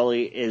Vin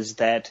Scully is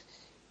that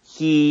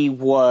he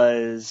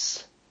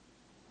was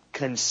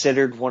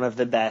considered one of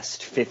the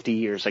best 50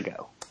 years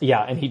ago.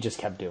 Yeah, and he just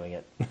kept doing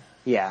it.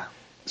 Yeah.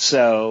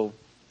 So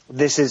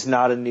this is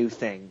not a new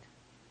thing.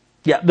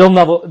 Yeah, there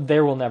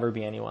will never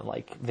be anyone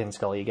like Vin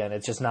Scully again.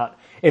 It's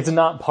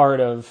not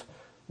part of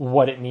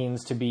what it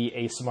means to be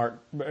a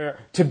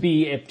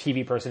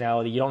TV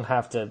personality. You don't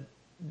have to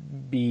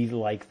be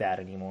like that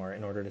anymore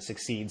in order to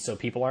succeed. So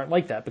people aren't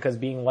like that because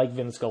being like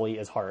Vin Scully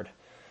is hard.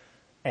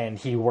 And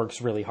he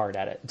works really hard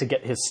at it to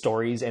get his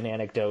stories and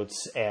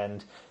anecdotes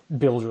and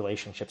build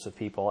relationships with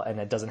people. And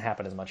it doesn't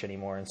happen as much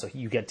anymore. And so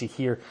you get to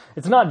hear,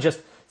 it's not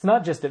just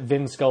that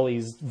Vin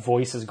Scully's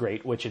voice is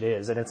great, which it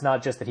is. And it's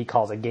not just that he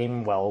calls a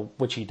game well,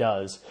 which he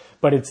does,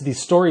 but it's these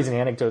stories and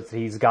anecdotes that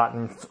he's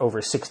gotten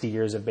over 60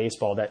 years of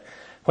baseball that,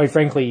 quite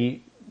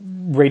frankly,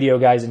 radio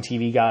guys and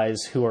TV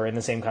guys who are in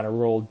the same kind of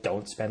role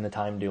don't spend the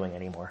time doing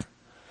anymore.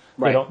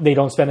 Right. They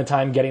don't spend the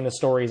time getting the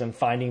stories and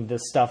finding the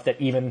stuff that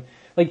even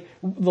like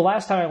the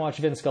last time I watched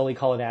Vin Scully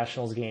call a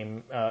Nationals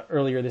game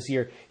earlier this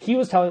year, he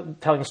was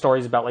telling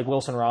stories about like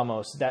Wilson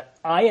Ramos that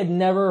I had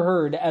never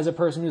heard as a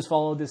person who's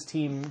followed this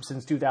team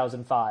since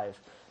 2005.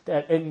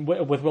 And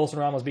with Wilson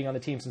Ramos being on the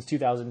team since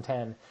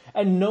 2010,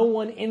 and no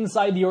one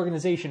inside the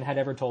organization had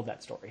ever told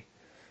that story.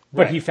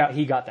 But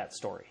he got that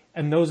story,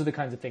 and those are the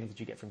kinds of things that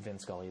you get from Vin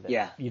Scully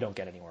that you don't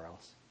get anywhere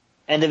else.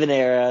 End of an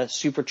era,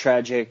 super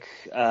tragic.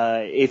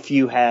 If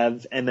you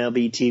have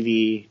MLB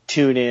TV,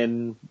 tune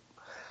in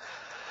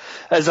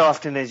as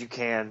often as you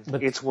can.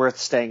 But it's worth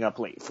staying up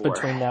late for.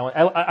 Between now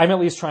and I'm at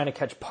least trying to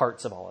catch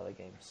parts of all of the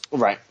games.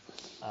 Right.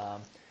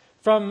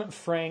 From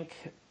Frank,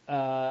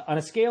 on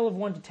a scale of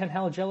 1 to 10,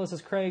 how jealous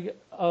is Craig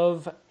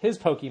of his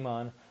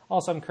Pokemon?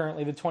 Also, I'm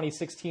currently the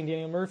 2016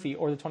 Daniel Murphy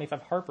or the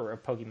 25 Harper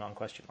of Pokemon ?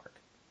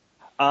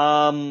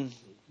 I'm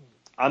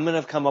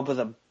gonna come up with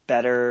a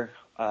better.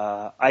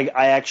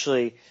 I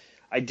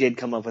did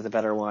come up with a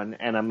better one,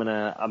 and I'm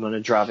gonna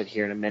drop it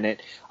here in a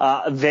minute.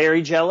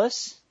 Very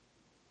jealous.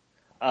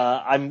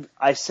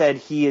 I said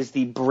he is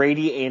the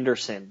Brady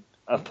Anderson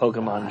of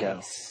Pokemon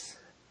Go.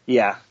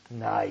 Yeah.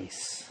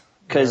 Nice.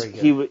 Because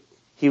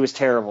he was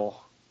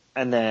terrible,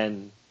 and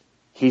then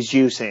he's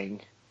juicing,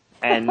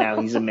 and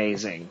now he's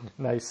amazing.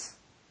 Nice.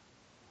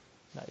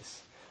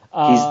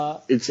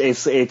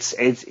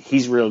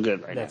 He's real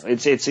good right now.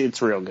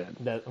 It's real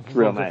good.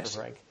 Real nice.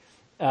 For Frank.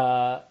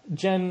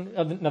 Jen,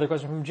 another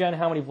question from Jen.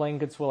 How many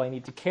blankets will I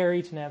need to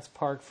carry to Nats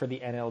Park for the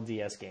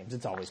NLDS games?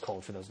 It's always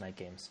cold for those night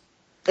games.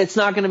 It's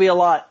not going to be a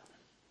lot.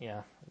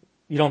 Yeah.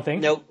 You don't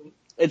think? Nope.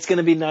 It's going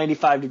to be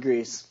 95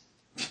 degrees.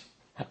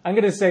 I'm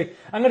going to say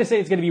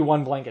it's going to be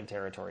one blanket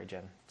territory,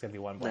 Jen. It's going to be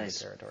one blanket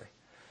territory.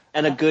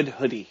 And a good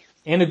hoodie.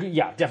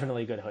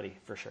 Definitely a good hoodie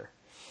for sure.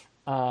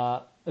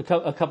 A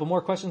couple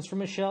more questions from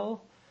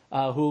Michelle.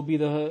 Who will be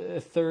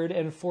the third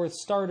and fourth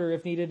starter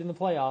if needed in the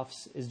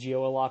playoffs? Is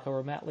Gio a lock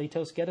or Matt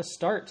Latos get a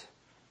start?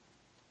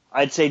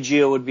 I'd say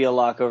Gio would be a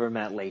lock over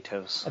Matt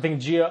Latos. I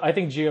think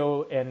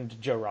Gio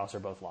and Joe Ross are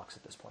both locks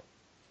at this point.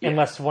 Yeah.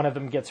 Unless one of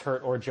them gets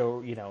hurt or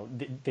Joe,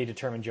 they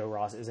determine Joe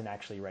Ross isn't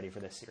actually ready for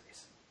this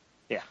series.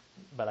 Yeah.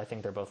 But I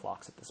think they're both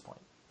locks at this point.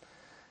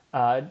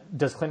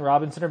 Does Clint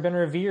Robinson or Ben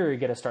Revere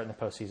get a start in the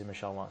postseason?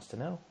 Michelle wants to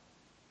know.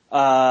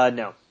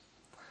 No.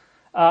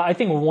 I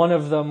think one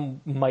of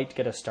them might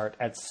get a start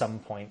at some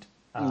point.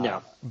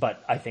 No.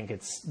 But I think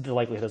the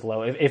likelihood is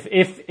low. If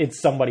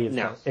it's somebody,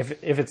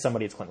 if it's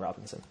somebody, it's Clint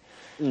Robinson.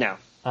 No.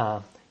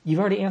 You've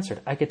already answered.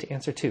 I get to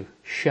answer too.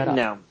 Shut up.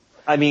 No.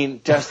 I mean,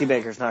 Dusty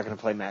Baker's not going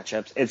to play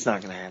matchups. It's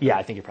not going to happen. Yeah,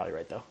 I think you're probably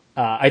right, though.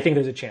 I think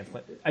there's a chance.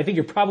 I think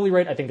you're probably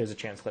right. I think there's a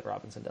chance Clint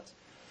Robinson does.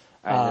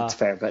 That's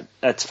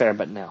fair,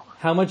 but no.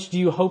 How much do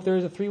you hope there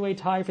is a three-way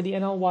tie for the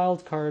NL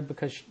wild card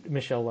because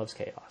Michelle loves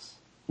chaos?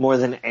 More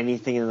than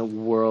anything in the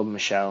world,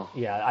 Michelle.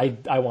 Yeah,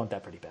 I want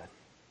that pretty bad.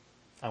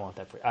 I want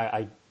that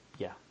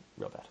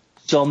real bad.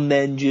 Some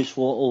men just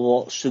want to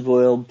watch the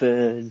world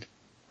burn.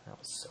 That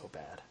was so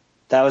bad.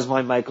 That was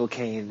my Michael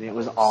Caine. It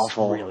was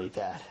awful. Really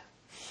bad.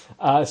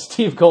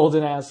 Steve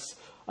Golden asks,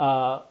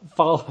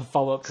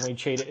 follow up, can we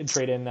trade in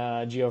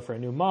Gio for a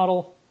new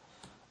model?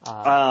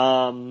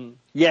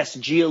 Yes,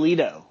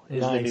 Giolito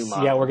is nice. the new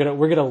model. Yeah,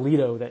 we're gonna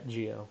Lido that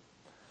Gio.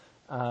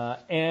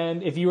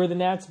 And if you were the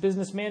Nats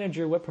business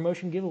manager, what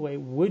promotion giveaway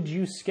would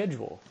you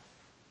schedule?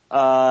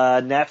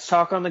 Nats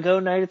Talk on the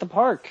Go night at the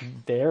park.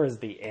 There is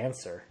the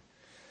answer.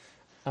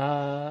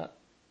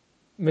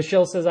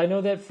 Michelle says, I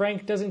know that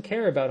Frank doesn't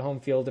care about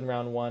home field in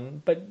round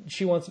one, but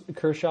she wants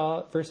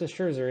Kershaw versus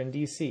Scherzer in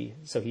D.C.,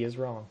 so he is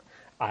wrong.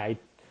 I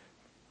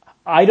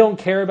don't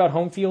care about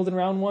home field in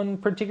round one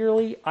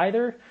particularly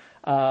either,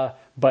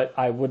 but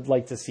I would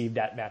like to see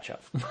that matchup.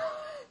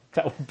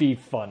 That would be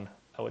fun.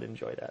 I would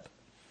enjoy that.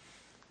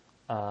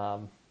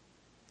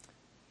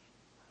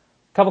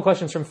 Couple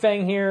questions from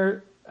Fang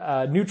here.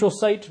 Neutral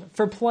site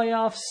for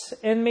playoffs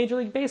in Major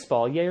League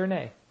Baseball, yay or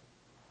nay?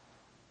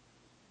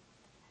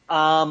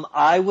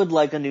 I would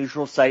like a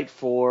neutral site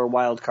for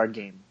wild card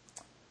game.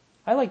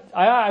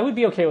 I would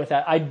be okay with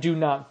that. I do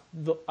not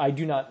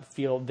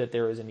feel that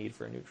there is a need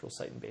for a neutral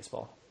site in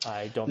baseball.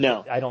 I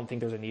don't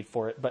think there's a need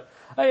for it, but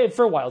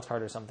for a wild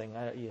card or something.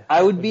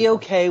 I would be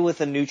okay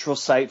with a neutral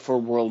site for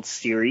World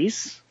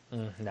Series.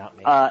 Not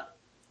me.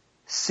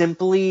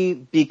 Simply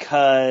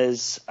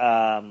because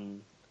I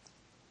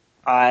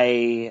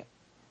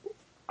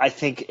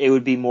think it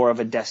would be more of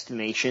a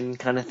destination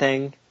kind of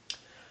thing.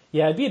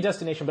 Yeah, it'd be a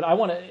destination, but I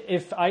want to.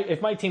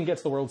 If my team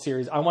gets the World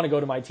Series, I want to go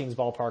to my team's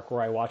ballpark where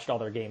I watched all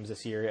their games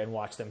this year and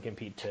watch them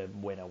compete to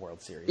win a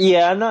World Series.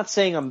 Yeah, I'm not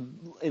saying I'm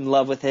in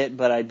love with it,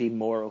 but I'd be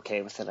more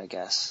okay with it, I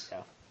guess.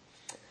 Yeah.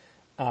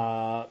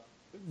 A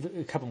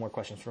couple more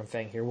questions from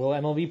Fang here. Will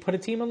MLB put a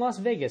team in Las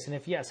Vegas, and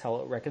if yes, how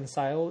will it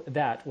reconcile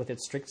that with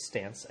its strict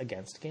stance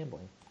against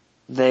gambling?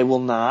 They will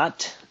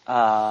not,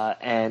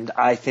 and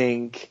I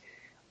think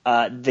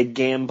the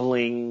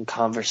gambling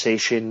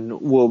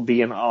conversation will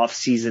be an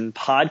off-season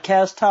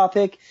podcast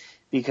topic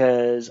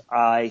because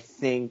I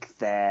think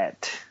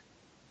that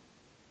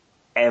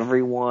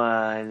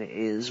everyone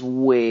is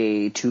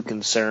way too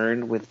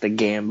concerned with the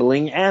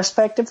gambling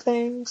aspect of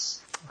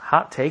things.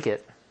 Hot take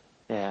it.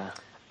 Yeah.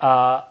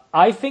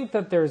 I think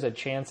that there's a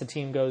chance a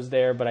team goes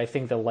there, but I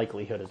think the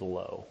likelihood is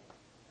low.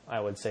 I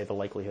would say the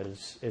likelihood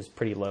is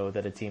pretty low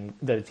that a team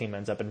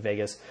ends up in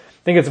Vegas.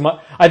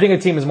 I think a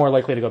team is more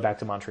likely to go back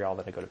to Montreal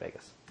than to go to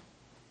Vegas,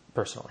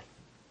 personally.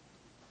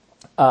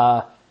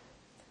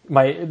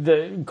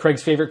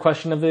 Craig's favorite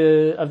question of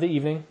the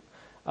evening: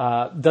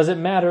 does it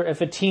matter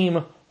if a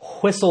team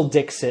whistle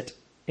dicks it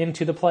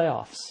into the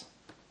playoffs?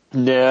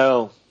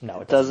 No,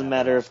 it doesn't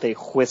matter if they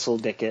whistle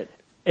dick it.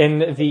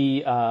 And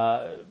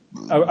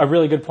a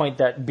really good point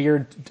that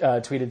Beard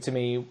tweeted to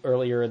me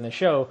earlier in the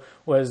show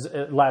was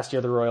last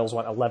year the Royals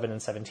went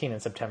 11-17 in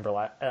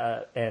September,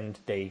 and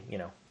they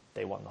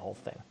won the whole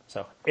thing.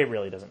 So it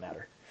really doesn't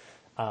matter.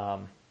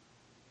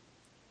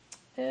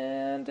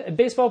 And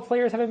baseball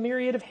players have a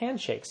myriad of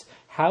handshakes.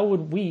 How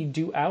would we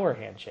do our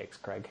handshakes,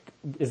 Craig?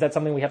 Is that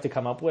something we have to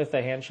come up with,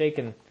 a handshake,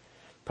 and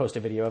post a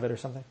video of it or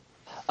something?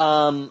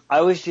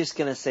 I was just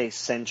going to say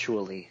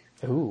sensually.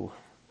 Ooh,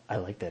 I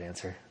like that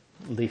answer.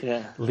 Leave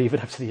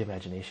it up to the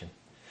imagination.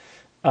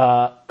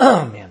 Oh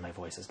man, my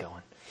voice is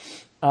going.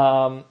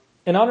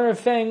 In honor of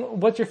Fang,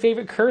 what's your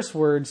favorite curse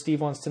word? Steve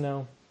wants to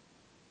know.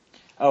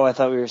 Oh, I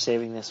thought we were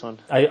saving this one.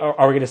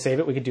 Are we going to save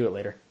it? We could do it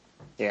later.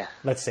 Yeah.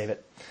 Let's save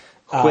it.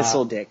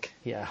 Whistle dick.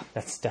 Yeah,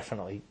 that's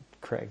definitely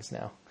Craig's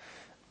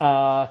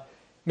now.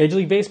 Major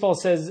League Baseball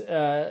says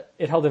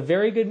it held a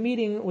very good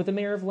meeting with the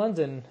mayor of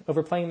London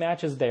over playing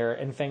matches there,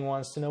 and Fang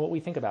wants to know what we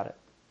think about it.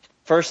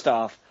 First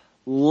off,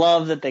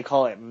 love that they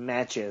call it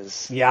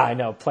matches. Yeah, I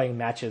know. Playing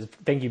matches.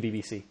 Thank you,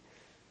 BBC.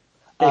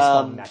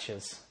 Baseball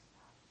matches.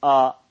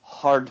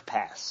 Hard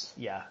pass.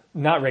 Yeah,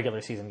 not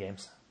regular season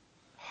games.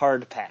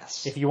 Hard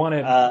pass. If you want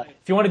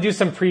to do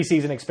some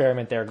preseason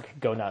experiment there,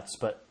 go nuts.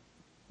 But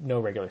no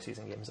regular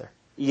season games there.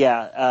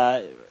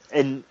 Yeah,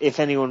 and if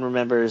anyone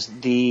remembers,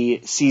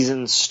 the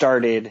season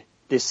started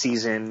this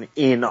season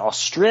in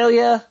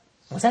Australia.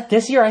 Was that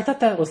this year? I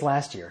thought that was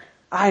last year.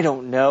 I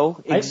don't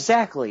know.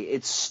 Exactly.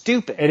 It's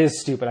stupid. It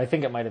is stupid. I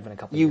think it might have been a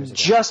couple years ago. You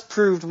just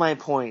proved my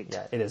point.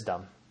 Yeah, it is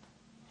dumb.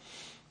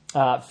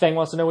 Fang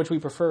wants to know which we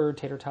prefer,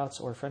 tater tots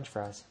or French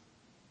fries.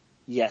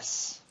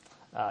 Yes.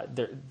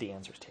 The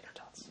answer is tater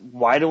tots.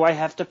 Why do I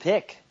have to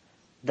pick?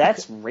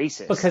 That's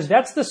racist. Because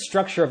that's the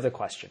structure of the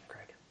question,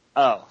 Craig.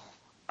 Oh.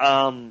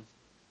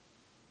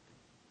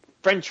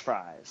 French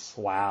fries.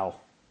 Wow.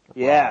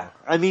 Yeah. Wow.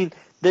 I mean,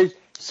 there's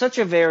such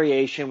a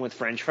variation with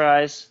French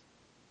fries.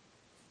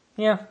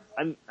 Yeah.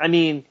 I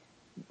mean,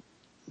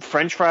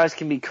 French fries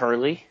can be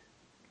curly.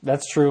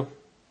 That's true.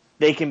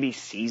 They can be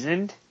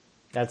seasoned.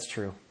 That's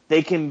true.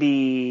 They can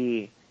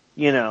be,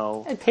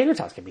 And tater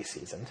tots can be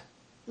seasoned.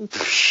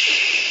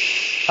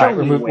 All All right,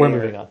 we're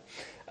moving on.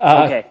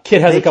 Okay.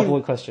 Kid has a couple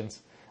of questions.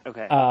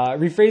 Okay.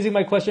 Rephrasing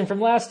my question from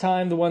last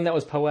time, the one that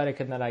was poetic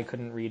and that I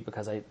couldn't read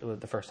because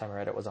the first time I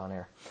read it was on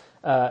air.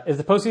 Is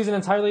the postseason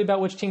entirely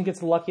about which team gets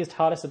the luckiest,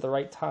 hottest at the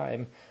right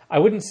time? I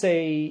wouldn't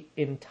say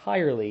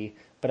entirely,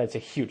 but it's a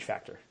huge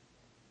factor.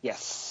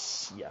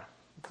 Yes. Yeah,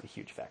 it's a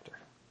huge factor.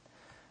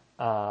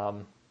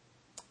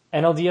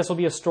 NLDS will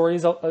be a story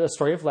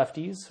of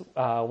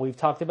lefties. We've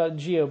talked about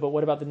Gio, but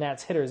what about the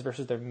Nats hitters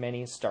versus their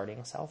many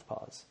starting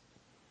southpaws?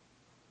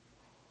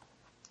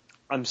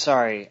 I'm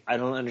sorry, I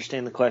don't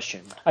understand the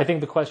question. I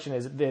think the question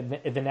is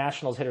the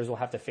Nationals hitters will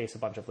have to face a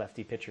bunch of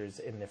lefty pitchers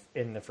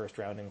in the first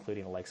round,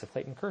 including the likes of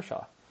Clayton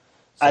Kershaw.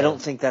 So, I don't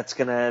think that's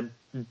going to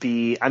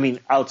be,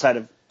 outside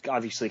of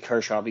obviously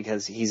Kershaw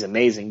because he's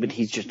amazing, but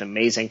he's just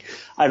amazing.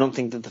 I don't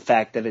think that the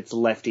fact that it's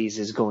lefties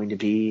is going to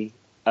be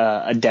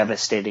a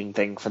devastating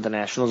thing for the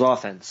Nationals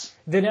offense.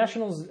 The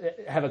Nationals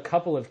have a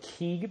couple of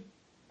key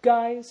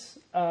guys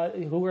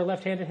who are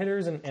left-handed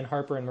hitters, and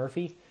Harper and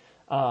Murphy,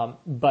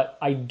 but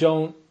I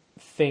don't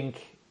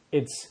think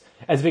it's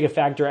as big a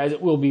factor as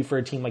it will be for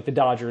a team like the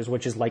Dodgers,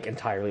 which is like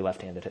entirely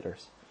left-handed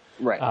hitters.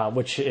 Right.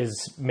 Which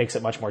makes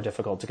it much more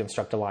difficult to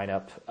construct a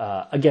lineup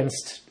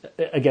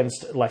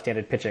against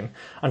left-handed pitching.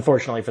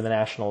 Unfortunately for the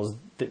Nationals,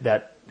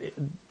 that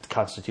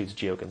constitutes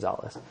Gio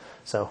Gonzalez.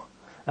 So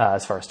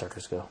as far as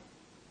starters go.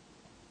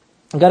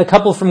 I've got a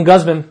couple from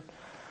Guzman.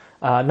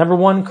 Number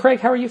one, Craig,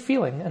 how are you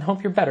feeling? And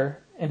hope you're better.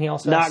 And he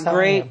also not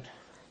great.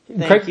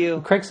 Thank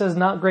you. Craig says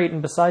not great,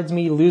 and besides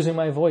me losing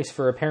my voice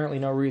for apparently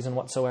no reason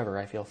whatsoever,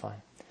 I feel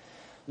fine.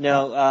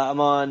 No, I'm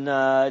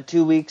on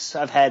 2 weeks.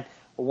 I've had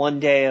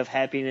 1 day of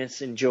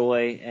happiness and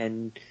joy,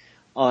 and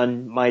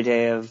on my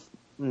day of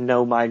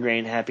no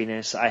migraine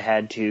happiness, I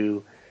had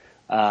to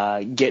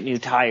get new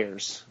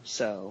tires.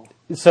 So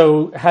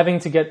having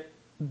to get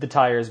the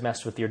tires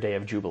messed with your day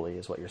of jubilee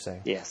is what you're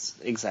saying. Yes,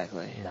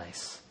 exactly.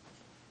 Nice.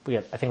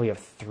 I think we have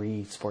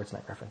 3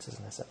 Sportsnet references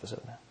in this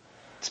episode now.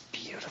 It's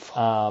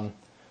beautiful.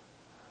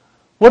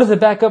 What is the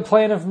backup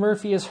plan if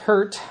Murphy is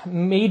hurt,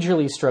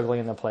 majorly struggling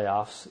in the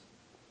playoffs?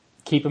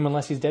 Keep him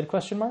unless he's dead,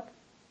 question mark?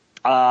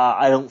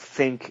 I don't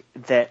think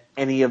that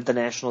any of the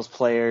Nationals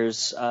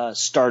players,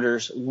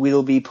 starters,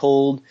 will be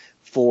pulled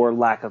for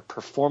lack of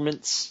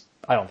performance.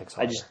 I don't think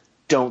so. I just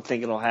don't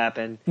think it'll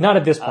happen. Not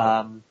at this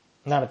point.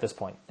 Not at this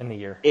point in the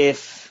year.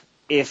 If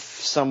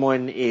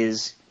someone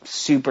is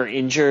super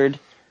injured,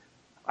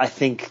 I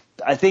think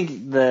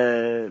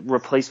the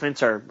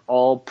replacements are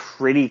all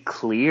pretty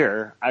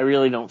clear. I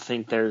really don't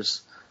think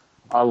there's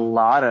a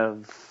lot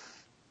of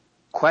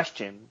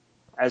question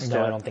as to.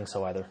 No, I don't think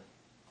so either.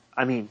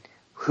 I mean,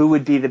 who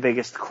would be the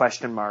biggest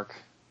question mark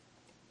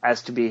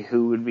as to be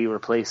who would be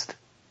replaced?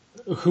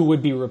 Who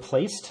would be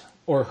replaced,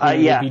 or who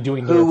would be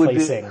doing the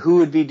replacing? Who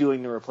would be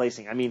doing the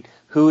replacing? I mean,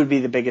 who would be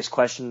the biggest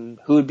question?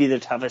 Who would be the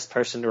toughest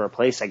person to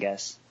replace? I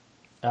guess.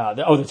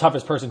 The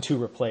toughest person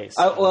to replace.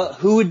 Well,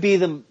 who would be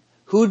the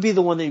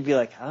one that you'd be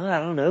like, I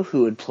don't know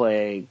who would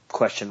play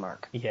question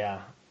mark. Yeah,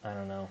 I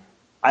don't know.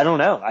 I don't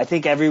know. I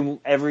think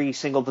every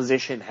single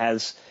position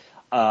has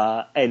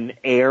an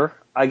heir,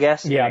 I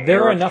guess. Yeah,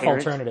 there are enough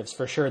alternatives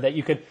for sure that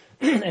you could,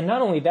 and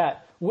not only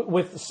that,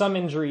 with some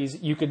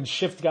injuries, you could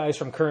shift guys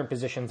from current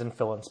positions and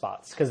fill in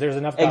spots because there's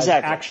enough guys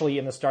actually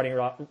in the starting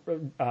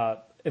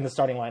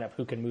lineup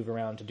who can move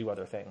around to do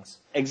other things.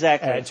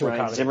 Exactly.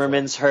 Ryan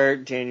Zimmerman's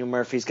hurt. Daniel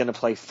Murphy's going to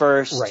play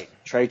first. Right.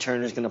 Trey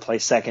Turner's going to play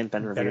second.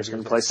 Ben Revere's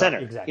going to play center.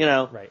 Exactly.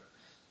 Right.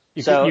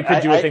 You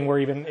could do a thing where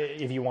even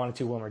if you wanted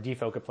to, Wilmer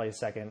Defoe could play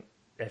second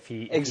if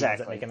he ends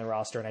up making the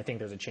roster, and I think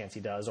there's a chance he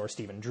does, or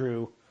Stephen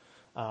Drew.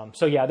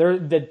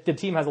 The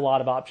team has a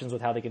lot of options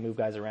with how they can move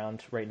guys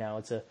around right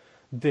now.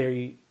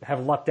 They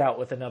have lucked out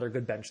with another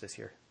good bench this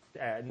year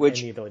and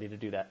the ability to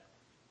do that.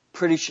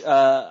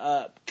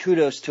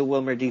 Kudos to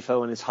Wilmer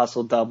Defoe and his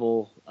hustle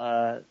double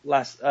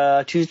last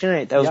Tuesday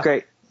night. That was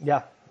great.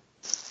 Yeah.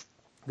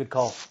 Good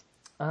call.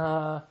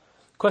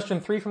 Question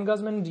 3 from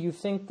Guzman. Do you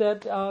think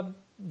that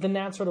the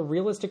Nats are at a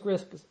realistic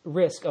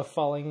risk of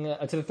falling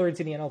to the third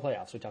seed in the NL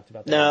playoffs? We talked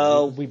about that.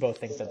 No. We both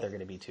think that they're going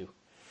to be too.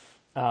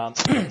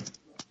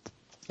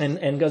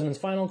 And Guzman's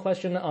final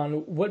question on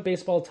what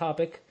baseball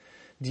topic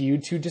do you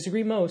two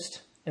disagree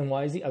most, and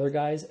why is the other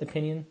guy's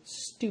opinion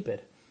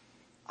stupid?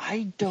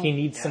 I don't know. He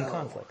needs some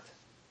conflict.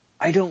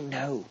 I don't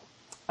know.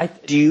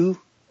 Do you?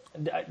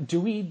 Do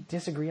we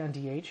disagree on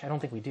DH? I don't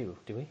think we do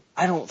we?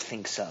 I don't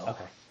think so.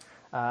 Okay.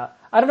 I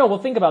don't know. We'll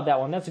think about that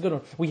one. That's a good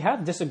one. We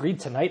have disagreed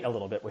tonight a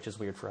little bit, which is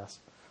weird for us.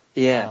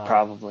 Yeah,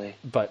 probably.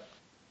 But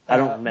I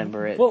don't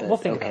remember it. We'll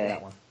think about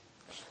that one.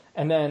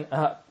 And then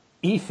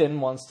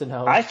Ethan wants to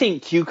know. I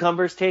think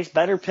cucumbers taste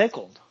better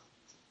pickled.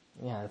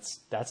 Yeah,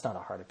 that's not a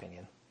hard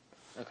opinion.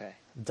 Okay.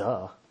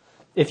 Duh.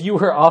 If you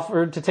were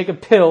offered to take a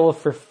pill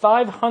for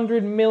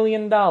 $500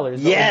 million,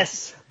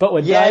 but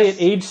would die at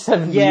age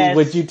 70,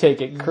 would you take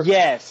it?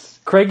 Yes.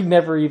 Craig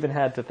never even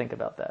had to think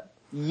about that.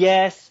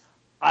 Yes,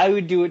 I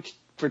would do it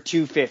for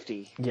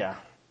 $250. Yeah.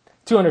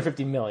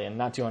 $250 million,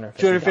 not $250.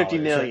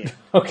 $250 million.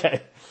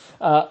 Okay.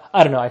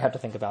 I don't know. I'd have to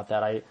think about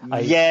that.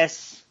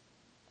 Yes.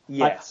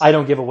 I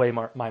don't give away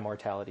my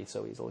mortality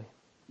so easily.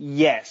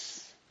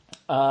 Yes.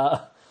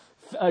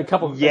 A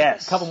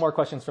couple more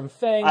questions from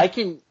Fang.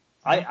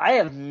 I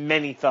have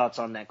many thoughts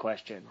on that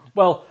question.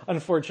 Well,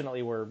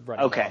 unfortunately, we're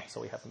running out, so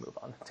we have to move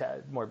on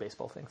to more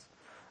baseball things.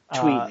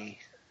 Tweet me.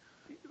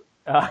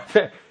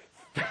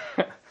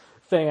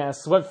 Fang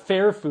asks, what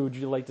fair food would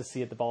you like to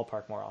see at the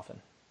ballpark more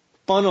often?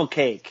 Funnel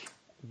cake.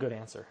 Good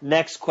answer.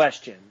 Next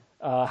question.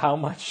 How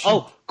much?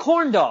 Oh,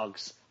 corn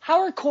dogs.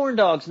 How are corn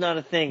dogs not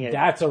a thing at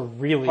That's a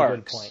really parks?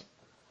 Good point.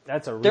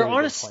 That's a really They're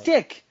on good a point.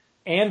 stick.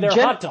 And they're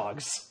hot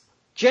dogs.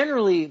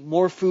 Generally,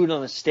 more food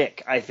on a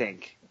stick, I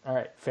think. All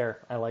right, fair.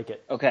 I like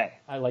it. Okay.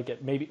 I like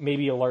it.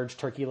 Maybe a large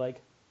turkey leg.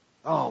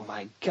 Oh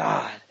my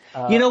god.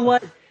 You know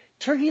what?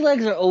 Turkey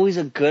legs are always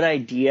a good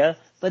idea,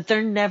 but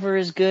they're never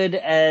as good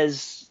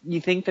as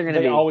you think they're going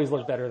to be. They always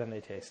look better than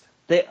they taste.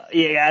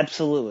 Yeah,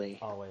 absolutely.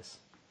 Always.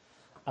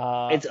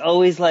 It's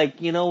always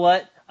like, you know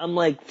what? I'm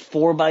like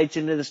 4 bites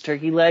into this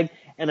turkey leg,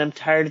 and I'm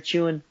tired of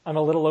chewing. I'm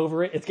a little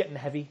over it. It's getting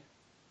heavy.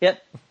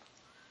 Yep.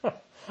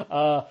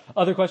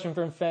 Other question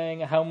from Fang.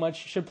 How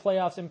much should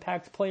playoffs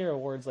impact player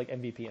awards like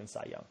MVP and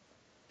Cy Young?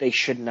 They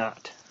should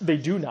not. They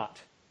do not.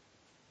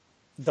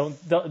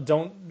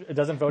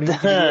 Doesn't voting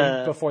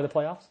begin before the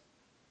playoffs?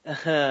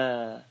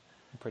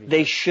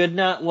 They should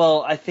not.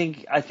 Well, I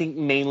think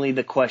mainly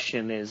the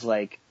question is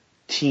like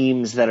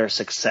teams that are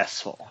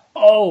successful.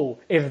 Oh,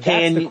 if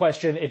that's the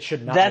question, it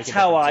should not. That's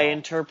how I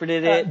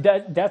interpreted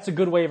it. That's a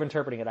good way of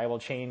interpreting it. I will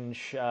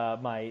change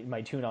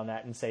my tune on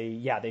that and say,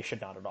 yeah, they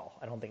should not at all.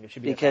 I don't think it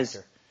should be a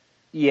factor.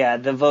 Yeah,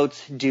 the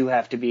votes do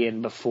have to be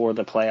in before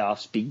the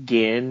playoffs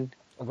begin.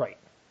 Right.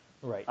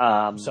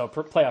 So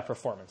playoff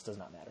performance does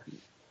not matter.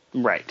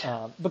 Right.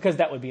 Because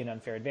that would be an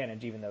unfair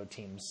advantage, even though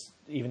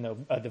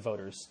the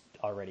voters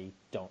already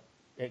don't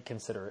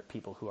consider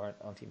people who aren't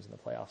on teams in the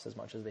playoffs as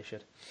much as they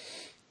should.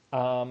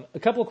 A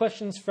couple of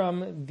questions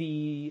from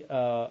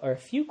or a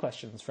few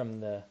questions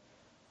from the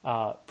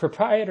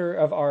proprietor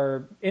of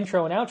our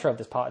intro and outro of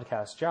this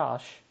podcast,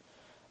 Josh.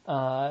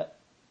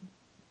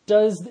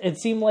 Does it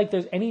seem like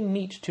there's any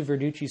meat to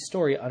Verducci's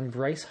story on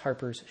Bryce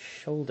Harper's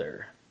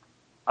shoulder?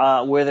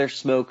 Where there's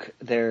smoke,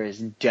 there is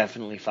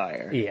definitely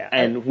fire. Yeah.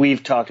 And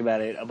we've talked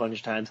about it a bunch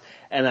of times,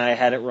 and I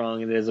had it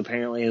wrong. It is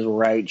apparently his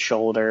right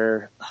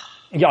shoulder.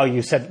 Oh,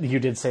 you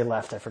did say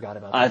left. I forgot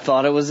about that. I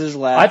thought it was his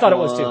left. I thought it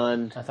was too.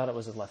 I thought it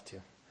was his left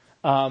too.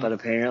 But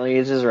apparently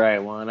it's his right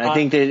one. I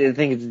think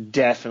it's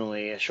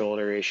definitely a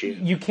shoulder issue.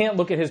 You can't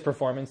look at his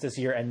performance this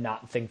year and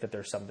not think that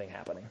there's something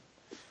happening.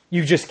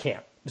 You just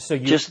can't. So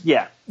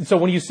So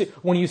when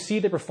you see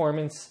the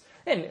performance,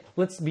 and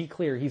let's be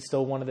clear, he's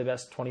still one of the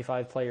best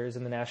 25 players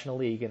in the National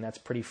League, and that's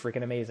pretty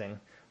freaking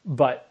amazing.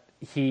 But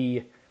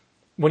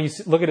when you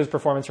look at his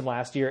performance from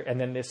last year and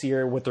then this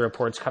year with the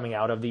reports coming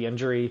out of the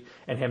injury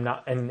and him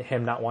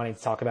not wanting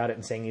to talk about it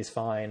and saying he's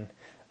fine,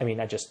 I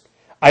mean,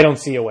 I don't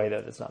see a way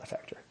that it's not a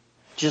factor.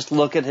 Just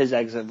look at his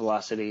exit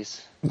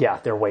velocities. Yeah,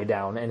 they're way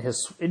down, and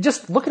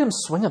just look at him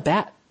swing a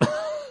bat.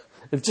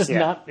 It's just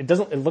not. It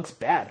doesn't. It looks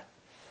bad.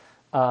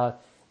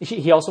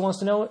 He also wants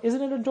to know: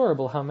 isn't it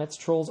adorable how Mets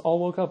trolls all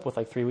woke up with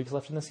like 3 weeks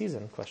left in the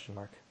season? ?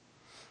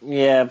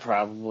 Yeah,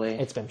 probably.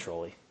 It's been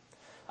trolly.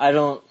 I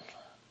don't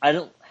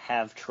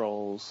have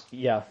trolls.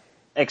 Yeah,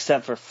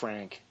 except for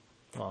Frank.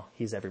 Well,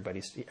 he's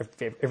everybody's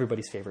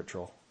favorite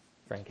troll.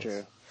 Frank is.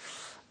 True.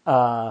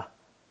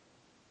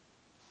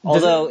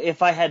 Although,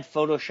 if I had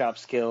Photoshop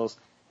skills,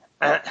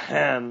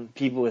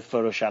 people with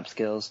Photoshop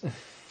skills,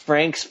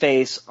 Frank's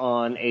face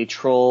on a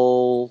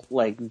troll,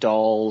 like,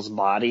 doll's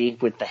body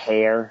with the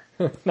hair.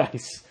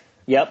 Nice.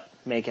 Yep,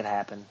 make it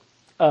happen.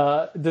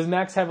 Does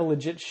Max have a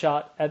legit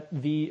shot at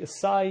the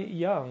Cy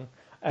Young?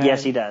 And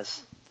yes, he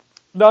does.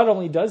 Not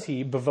only does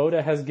he,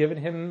 Bavoda has given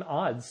him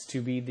odds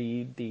to be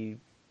the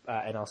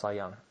NL Cy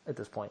Young at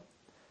this point.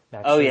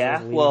 Max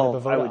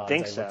well, I would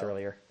think so.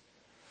 Earlier.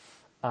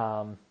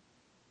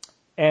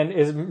 And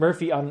is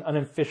Murphy on an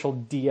unofficial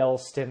DL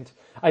stint?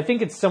 I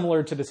think it's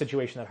similar to the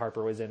situation that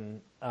Harper was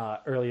in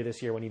earlier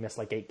this year when he missed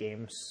like 8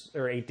 games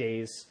or 8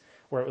 days,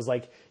 where it was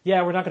like,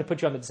 yeah, we're not going to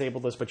put you on the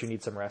disabled list, but you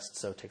need some rest,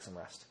 so take some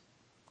rest.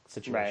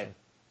 Situation.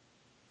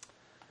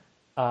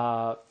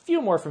 Right.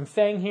 Few more from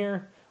Fang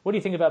here. What do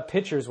you think about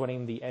pitchers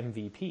winning the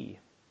MVP?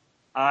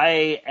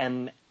 I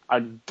am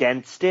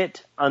against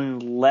it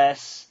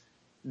unless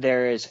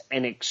there is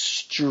an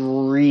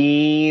extreme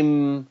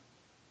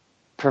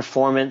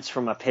performance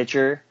from a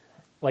pitcher.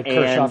 Like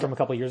Kershaw from a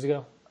couple years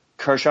ago?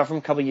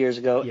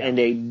 Yeah. And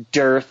a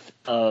dearth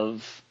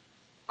of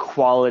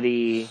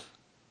quality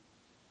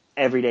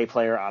everyday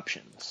player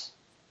options.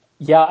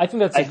 Yeah, I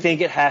think I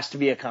think it has to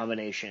be a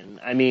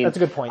combination. I mean, that's a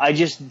good point. I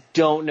just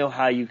don't know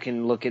how you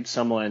can look at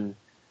someone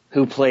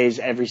who plays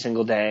every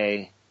single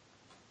day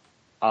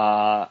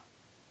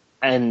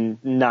and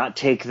not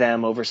take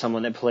them over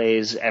someone that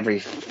plays every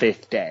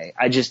 5th day.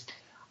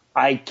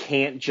 I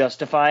can't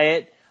justify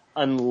it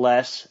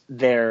unless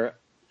they're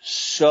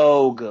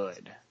so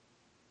good.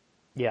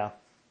 Yeah.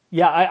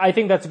 Yeah, I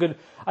think that's a good...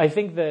 I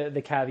think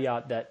the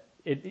caveat that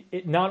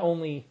it not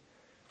only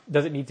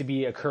does it need to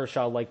be a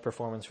Kershaw-like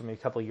performance from a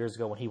couple of years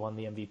ago when he won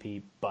the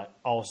MVP, but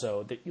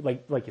also,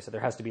 like you said,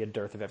 there has to be a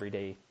dearth of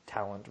everyday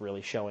talent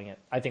really showing it.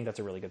 I think that's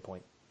a really good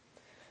point.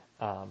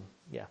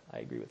 Yeah, I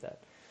agree with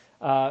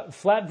that.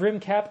 Flat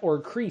brim cap or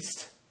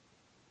creased?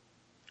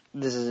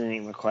 This isn't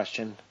even a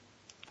question.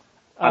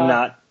 I'm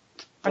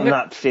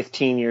not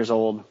 15 years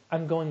old.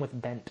 I'm going with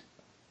bent.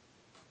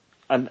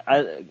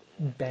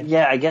 Bent.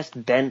 Yeah, I guess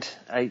bent.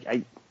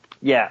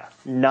 Yeah,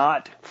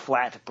 not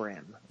flat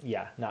brim.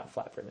 Yeah, not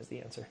flat brim is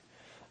the answer.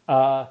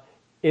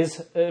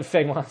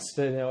 Fang wants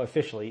to know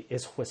officially,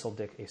 is whistle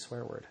dick a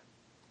swear word?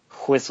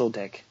 Whistle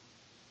dick.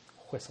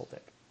 Whistle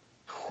dick.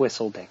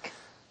 Whistle dick.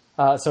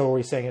 So are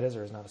we saying it is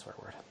or is not a swear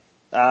word?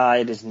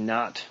 It is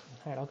not.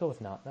 All right, I'll go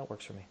with not. That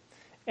works for me.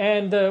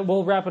 And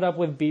we'll wrap it up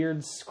with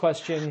Beard's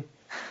question.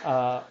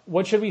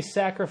 What should we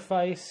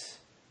sacrifice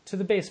to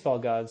the baseball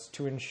gods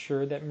to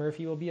ensure that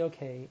Murphy will be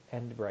okay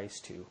and Bryce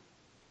too?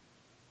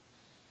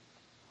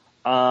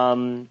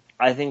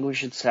 I think we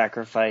should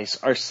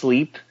sacrifice our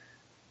sleep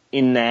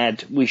in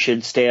that we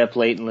should stay up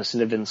late and listen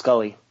to Vin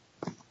Scully.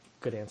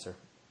 Good answer.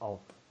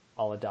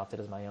 I'll adopt it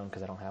as my own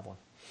because I don't have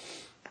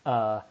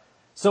one.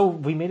 So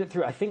we made it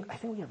through. I think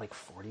we had like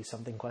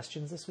 40-something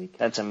questions this week.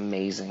 That's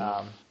amazing.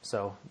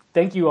 So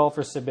thank you all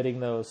for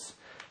submitting those.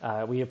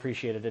 We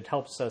appreciate it. It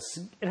helps us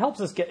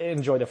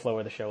enjoy the flow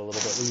of the show a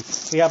little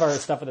bit. We have our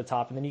stuff at the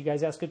top, and then you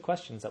guys ask good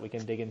questions that we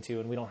can dig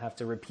into, and we don't have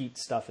to repeat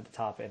stuff at the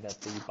top and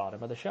at the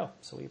bottom of the show.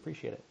 So we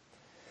appreciate it.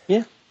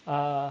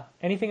 Yeah.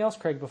 Anything else,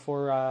 Craig,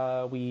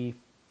 before we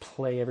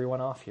play everyone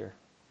off here?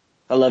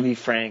 I love you,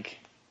 Frank.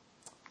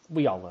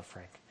 We all love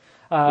Frank.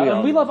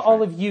 And we love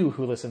all of you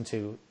who listen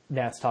to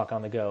Nats Talk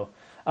on the Go.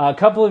 A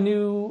couple of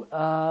new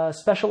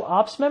special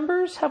ops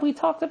members. Have we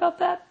talked about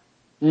that?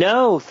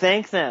 No,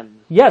 thank them.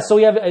 Yeah, so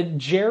we have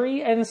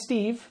Jerry and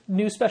Steve,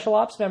 new special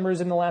ops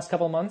members in the last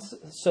couple of months.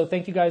 So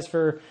thank you guys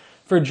for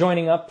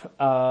joining up.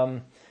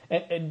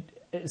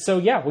 So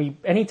yeah,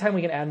 anytime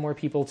we can add more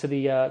people to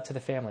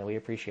the family, we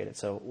appreciate it.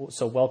 So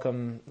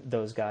welcome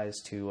those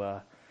guys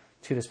to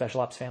the special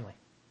ops family.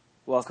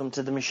 Welcome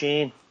to the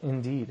machine.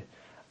 Indeed.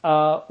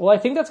 Well, I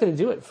think that's going to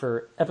do it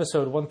for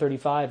episode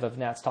 135 of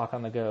Nats Talk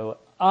on the Go.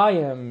 I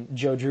am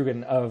Joe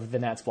Drugan of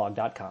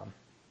thenatsblog.com.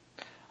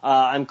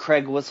 I'm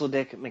Craig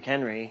Whistledick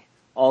McHenry,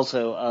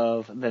 also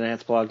of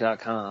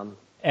thenatsblog.com,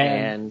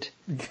 and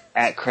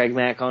at Craig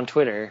Mack on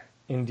Twitter.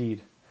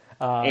 Indeed.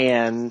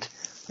 And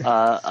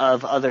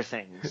of other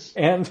things.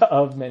 And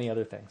of many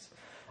other things.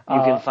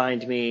 You can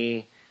find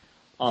me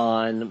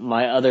on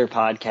my other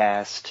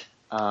podcast,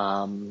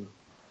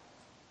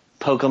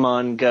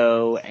 Pokemon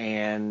Go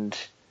and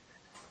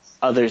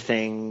other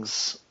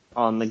things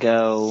on the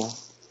go.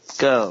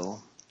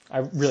 I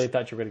really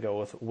thought you were going to go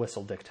with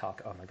Whistle Dick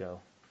Talk on the go.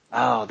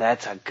 Oh,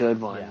 that's a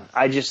good one. Yeah.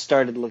 I just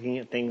started looking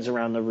at things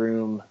around the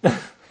room. All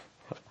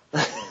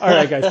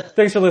right, guys.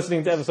 Thanks for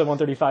listening to episode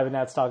 135 of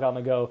Nats Talk on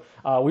the Go.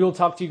 We will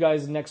talk to you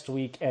guys next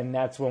week, and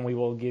that's when we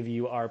will give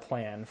you our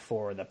plan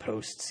for the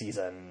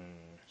postseason.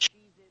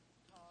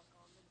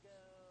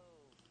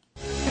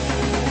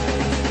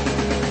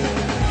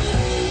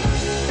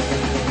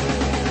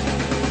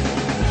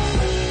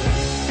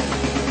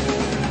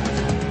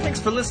 Thanks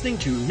for listening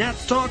to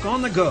Nats Talk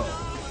on the Go.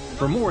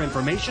 For more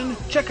information,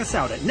 check us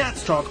out at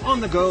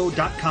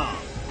natstalkonthego.com.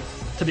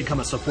 To become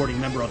a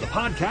supporting member of the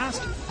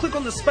podcast, click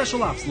on the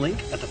Special Ops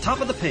link at the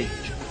top of the page,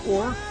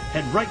 or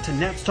head right to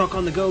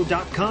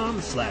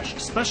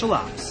natstalkonthego.com/special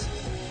ops.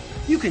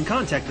 You can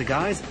contact the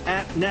guys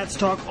at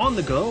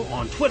natstalkonthego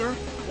on Twitter,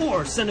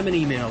 or send them an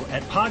email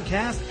at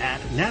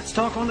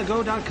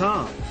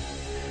podcast@natstalkonthego.com.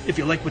 If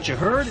you like what you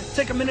heard,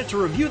 take a minute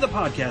to review the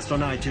podcast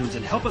on iTunes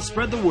and help us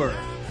spread the word.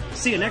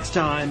 See you next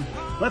time.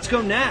 Let's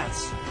go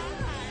Nats!